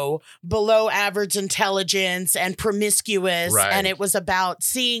 below average intelligence and promiscuous. Right. And it was about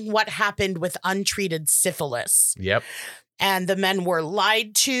seeing what happened with untreated syphilis. Yep. And the men were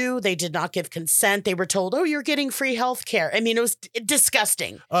lied to. They did not give consent. They were told, oh, you're getting free health care. I mean, it was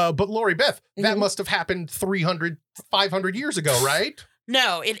disgusting. But Lori Beth, that must have happened 300, 500 years ago, right?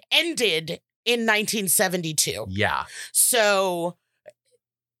 No, it ended in 1972. Yeah. So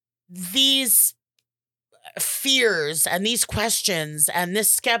these fears and these questions and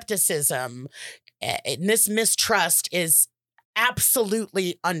this skepticism and this mistrust is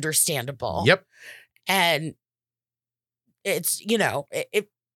absolutely understandable. Yep. And it's,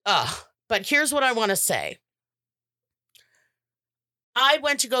 but here's what I want to say. I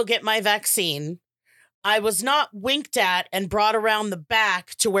went to go get my vaccine. I was not winked at and brought around the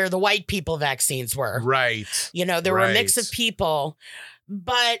back to where the white people vaccines were. Right. There were a mix of people.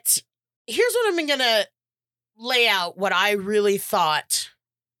 But here's what I'm going to lay out what I really thought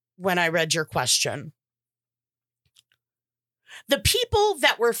when I read your question. The people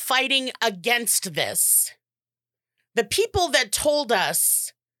that were fighting against this, the people that told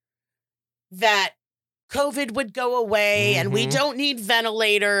us that COVID would go away and we don't need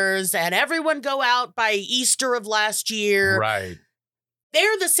ventilators and everyone go out by Easter of last year. Right.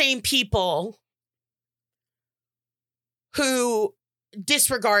 They're the same people who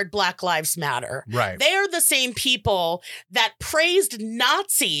disregard Black Lives Matter. Right. They're the same people that praised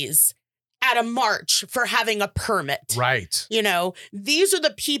Nazis at a march for having a permit. Right. These are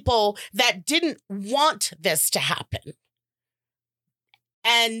the people that didn't want this to happen.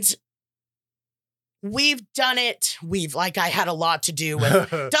 And we've done it. I had a lot to do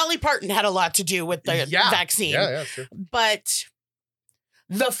with, Dolly Parton had a lot to do with the vaccine. Yeah, sure. But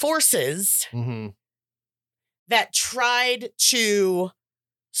the forces that tried to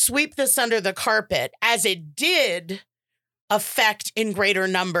sweep this under the carpet, as it did affect in greater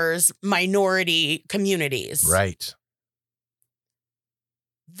numbers minority communities. Right.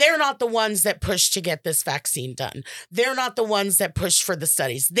 They're not the ones that pushed to get this vaccine done. They're not the ones that pushed for the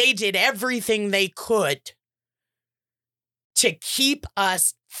studies. They did everything they could to keep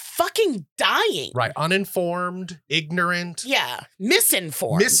us fucking dying. Right. Uninformed, ignorant. Yeah.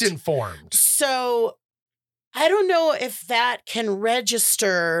 Misinformed. So I don't know if that can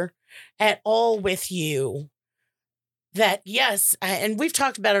register at all with you. That, yes, and we've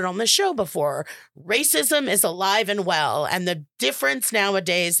talked about it on the show before, racism is alive and well. And the difference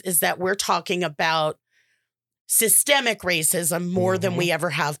nowadays is that we're talking about systemic racism more than we ever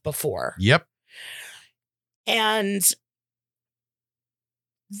have before. Yep. And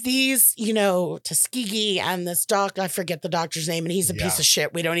these, Tuskegee and this doc, I forget the doctor's name, and he's a piece of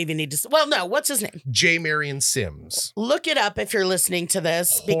shit. We don't even need to. Well, no, what's his name? J. Marion Sims. Look it up if you're listening to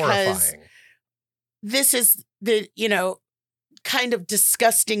this, because this is the, kind of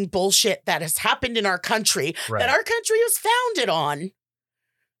disgusting bullshit that has happened in our country, that our country was founded on.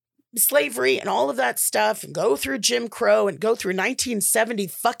 Slavery and all of that stuff, and go through Jim Crow and go through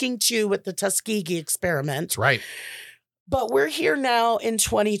 1972 with the Tuskegee experiment. That's right. But we're here now in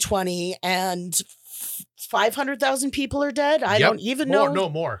 2020 and 500,000 people are dead. I don't even know. No,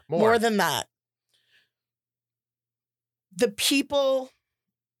 more. More than that. The people,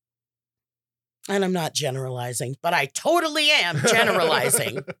 and I'm not generalizing, but I totally am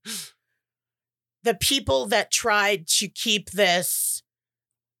generalizing. The people that tried to keep this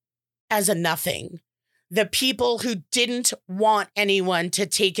as a nothing, the people who didn't want anyone to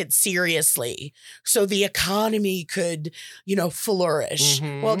take it seriously so the economy could, flourish.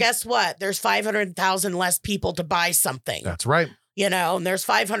 Mhm. Well, guess what? There's 500,000 less people to buy something, That's right. and there's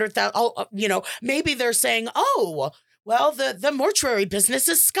 500,000. Oh, maybe they're saying, oh, well, the mortuary business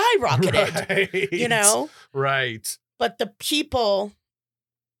is skyrocketed, Right. Right. But the people,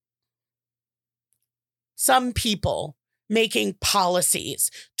 some people making policies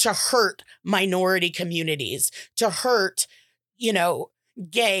to hurt minority communities, to hurt,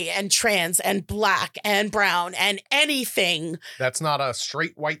 gay and trans and black and brown and anything. That's not a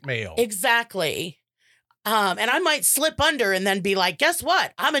straight white male. Exactly. And I might slip under and then be like, guess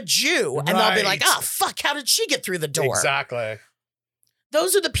what? I'm a Jew. And they'll be like, Right. oh, fuck, how did she get through the door? Exactly.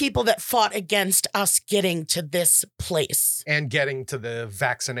 Those are the people that fought against us getting to this place. And getting to the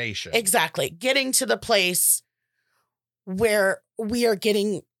vaccination. Exactly. Getting to the place where we are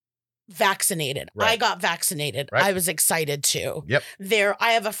getting vaccinated. Right. I got vaccinated. Right. I was excited to. Yep.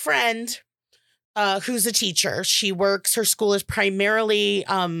 I have a friend who's a teacher. Her school is primarily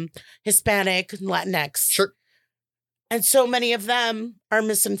Hispanic and Latinx. Sure. And so many of them are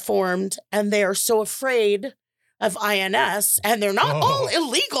misinformed and they are so afraid of INS, and they're not all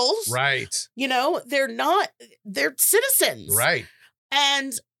illegals. Right. They're citizens. Right.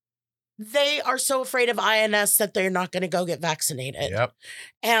 And they are so afraid of INS that they're not going to go get vaccinated. Yep.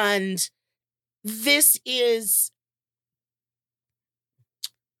 And this is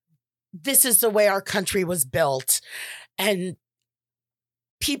the way our country was built. And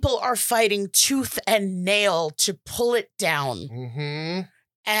people are fighting tooth and nail to pull it down Mm-hmm.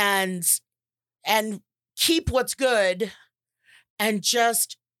 and keep what's good and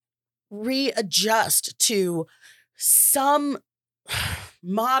just readjust to some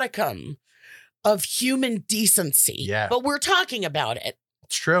modicum of human decency. Yeah. But we're talking about it.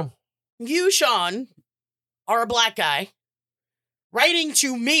 It's true. You, Sean, are a black guy writing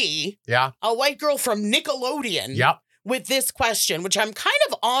to me, Yeah. a white girl from Nickelodeon, Yep. with this question, which I'm kind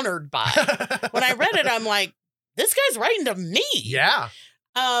of honored by. When I read it, I'm like, this guy's writing to me. Yeah.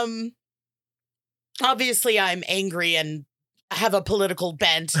 Obviously, I'm angry and have a political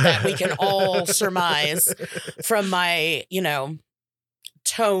bent that we can all surmise from my,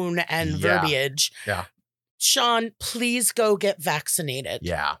 tone and Yeah. verbiage. Yeah. Sean, please go get vaccinated.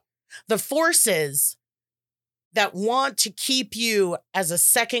 Yeah. The forces that want to keep you as a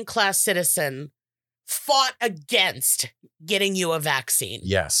second-class citizen fought against getting you a vaccine.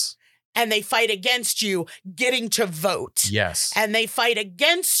 Yes. And they fight against you getting to vote. Yes. And they fight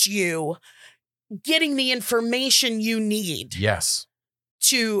against you getting the information you need Yes.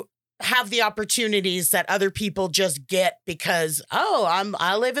 to have the opportunities that other people just get because,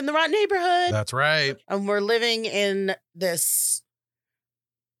 I live in the right neighborhood. That's right. And we're living in this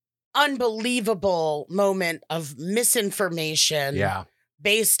unbelievable moment of misinformation Yeah.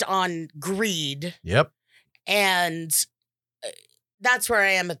 based on greed. Yep. And that's where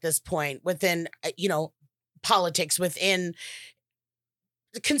I am at this point within, politics, within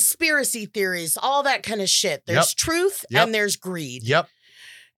conspiracy theories, all that kind of shit. There's truth Yep. and there's greed. Yep.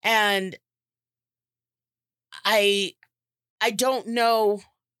 And I don't know.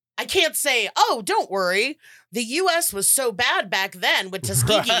 I can't say, oh, don't worry. The U.S. was so bad back then with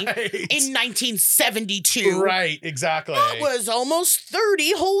Tuskegee Right. in 1972. Right. Exactly. That was almost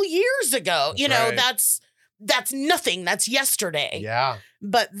 30 whole years ago. That's right. That's nothing. That's yesterday. Yeah.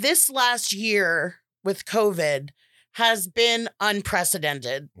 But this last year with COVID has been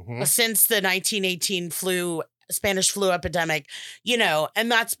unprecedented Mhm. since the 1918 Spanish flu epidemic,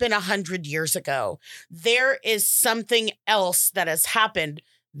 and that's been 100 years ago. There is something else that has happened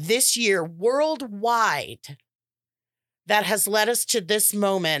this year worldwide that has led us to this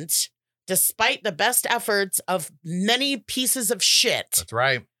moment, despite the best efforts of many pieces of shit, That's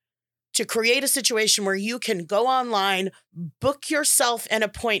right. to create a situation where you can go online, book yourself an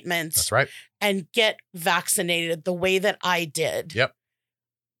appointment, That's right. and get vaccinated the way that I did. Yep.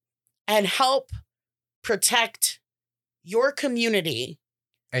 And help protect your community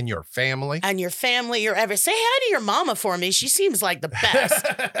And your family. and your family, say hi to your mama for me. She seems like the best.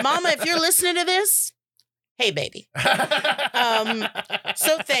 Mama, if you're listening to this, hey, baby.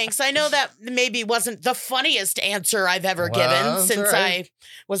 So thanks. I know that maybe wasn't the funniest answer I've ever given That's since right. I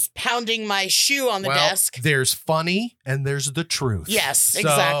was pounding my shoe on the desk. There's funny and there's the truth. Yes,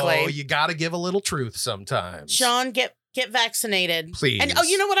 exactly. So you got to give a little truth sometimes. Sean, get vaccinated. Please. And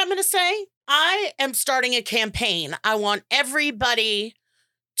you know what I'm going to say? I am starting a campaign. I want everybody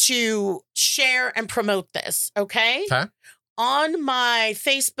to share and promote this, okay? Okay. On my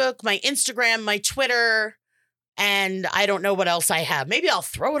Facebook, my Instagram, my Twitter, And I don't know what else I have. Maybe I'll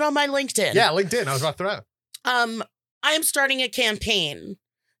throw it on my LinkedIn. Yeah, LinkedIn. I was about to throw it. I am starting a campaign.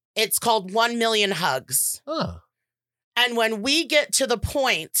 It's called 1 Million Hugs. Huh. And when we get to the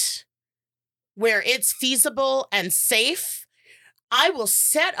point where it's feasible and safe, I will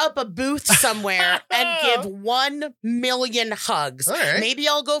set up a booth somewhere and give 1 million hugs. All right. Maybe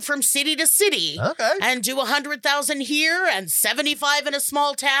I'll go from city to city Okay. and do 100,000 here and 75 in a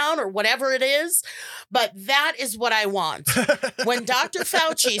small town or whatever it is. But that is what I want. When Dr.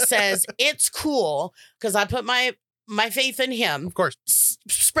 Fauci says it's cool, because I put my faith in him, Of course.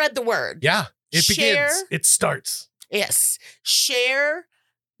 spread the word. Yeah. It Share. begins. It starts. Yes. Share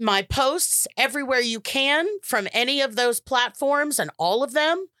my posts everywhere you can from any of those platforms and all of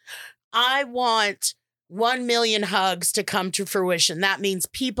them. I want 1 million hugs to come to fruition. That means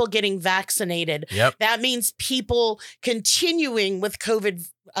people getting vaccinated. Yep. That means people continuing with COVID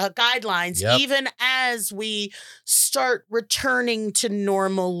guidelines, Yep. even as we start returning to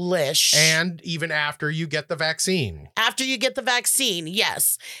normal-ish. And even after you get the vaccine. After you get the vaccine,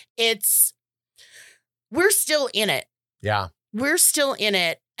 yes. We're still in it. Yeah. We're still in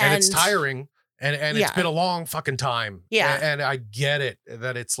it. And it's tiring. And it's Yeah. been a long fucking time. Yeah. And I get it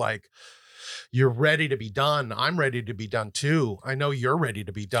that it's like, you're ready to be done. I'm ready to be done too. I know you're ready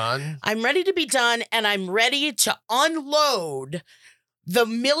to be done. I'm ready to be done, and I'm ready to unload the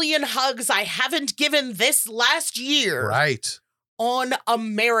million hugs I haven't given this last year Right. on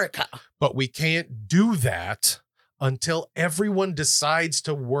America. But we can't do that until everyone decides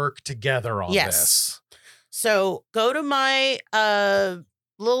to work together on Yes. this. So go to my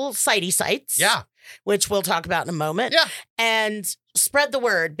little sitey sites. Yeah. Which we'll talk about in a moment. Yeah. And spread the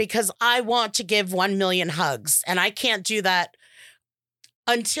word, because I want to give 1 million hugs. And I can't do that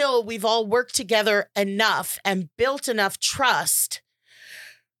until we've all worked together enough and built enough trust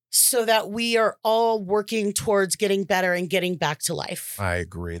so that we are all working towards getting better and getting back to life. I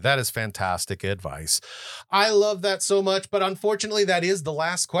agree. That is fantastic advice. I love that so much, but unfortunately that is the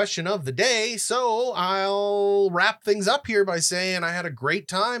last question of the day. So I'll wrap things up here by saying I had a great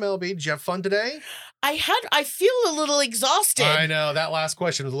time, LB. Did you have fun today? I feel a little exhausted. I know that last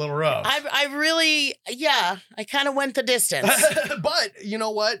question was a little rough. I really, I kind of went the distance. But you know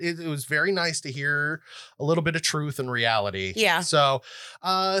what? It was very nice to hear a little bit of truth and reality. Yeah. So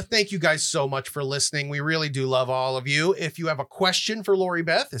thank you guys so much for listening. We really do love all of you. If you have a question for Lori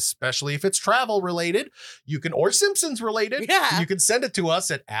Beth, especially if it's travel related, you can, or Simpsons related, Yeah. you can send it to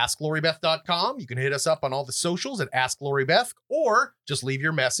us at askloribeth.com. You can hit us up on all the socials at Ask Lori Beth, or just leave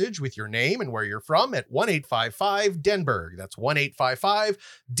your message with your name and where you're from at 1-855-DENBERG. That's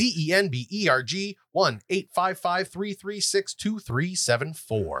 1-855-DENBERG,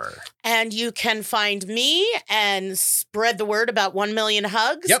 1-855-336-2374. And you can find me and spread the word about 1 million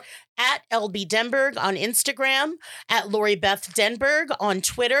hugs Yep. at LB Denberg on Instagram, at Lori Beth Denberg on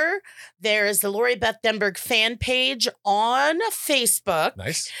Twitter. There is the Lori Beth Denberg fan page on Facebook.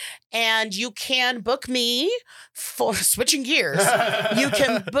 Nice. And you can book me for switching gears. You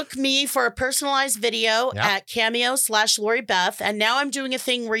can book me for a personalized video Yep. at Cameo/Lori Beth. And now I'm doing a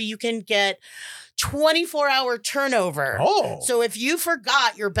thing where you can get 24-hour turnover. Oh. So if you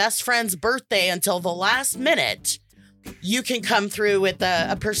forgot your best friend's birthday until the last minute, you can come through with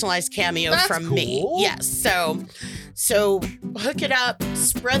a personalized cameo That's from me. cool. Yes. So hook it up,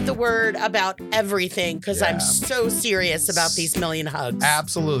 spread the word about everything, because Yeah. I'm so serious about these million hugs.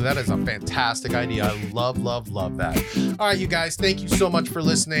 Absolutely. That is a fantastic idea. I love, love, love that. All right, you guys, thank you so much for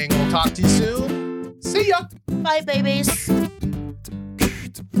listening. We'll talk to you soon. See ya. Bye, babies.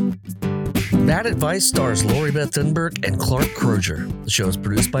 Bad Advice stars Lori Beth Denberg and Clark Crozier. The show is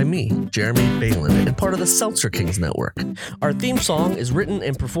produced by me, Jeremy Balin, and part of the Seltzer Kings Network. Our theme song is written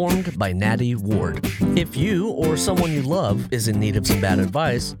and performed by Natty Ward. If you or someone you love is in need of some bad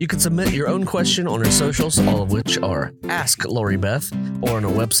advice, you can submit your own question on our socials, all of which are Ask Lori Beth, or on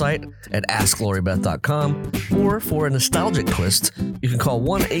our website at askloribeth.com, or for a nostalgic twist, you can call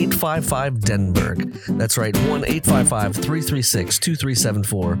 1-855-DENBERG. That's right,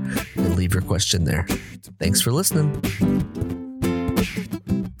 1-855-336-2374, and leave your question there. Thanks for listening.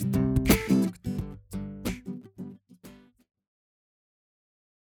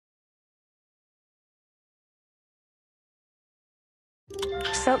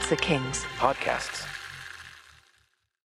 Seltzer Kings. Podcasts.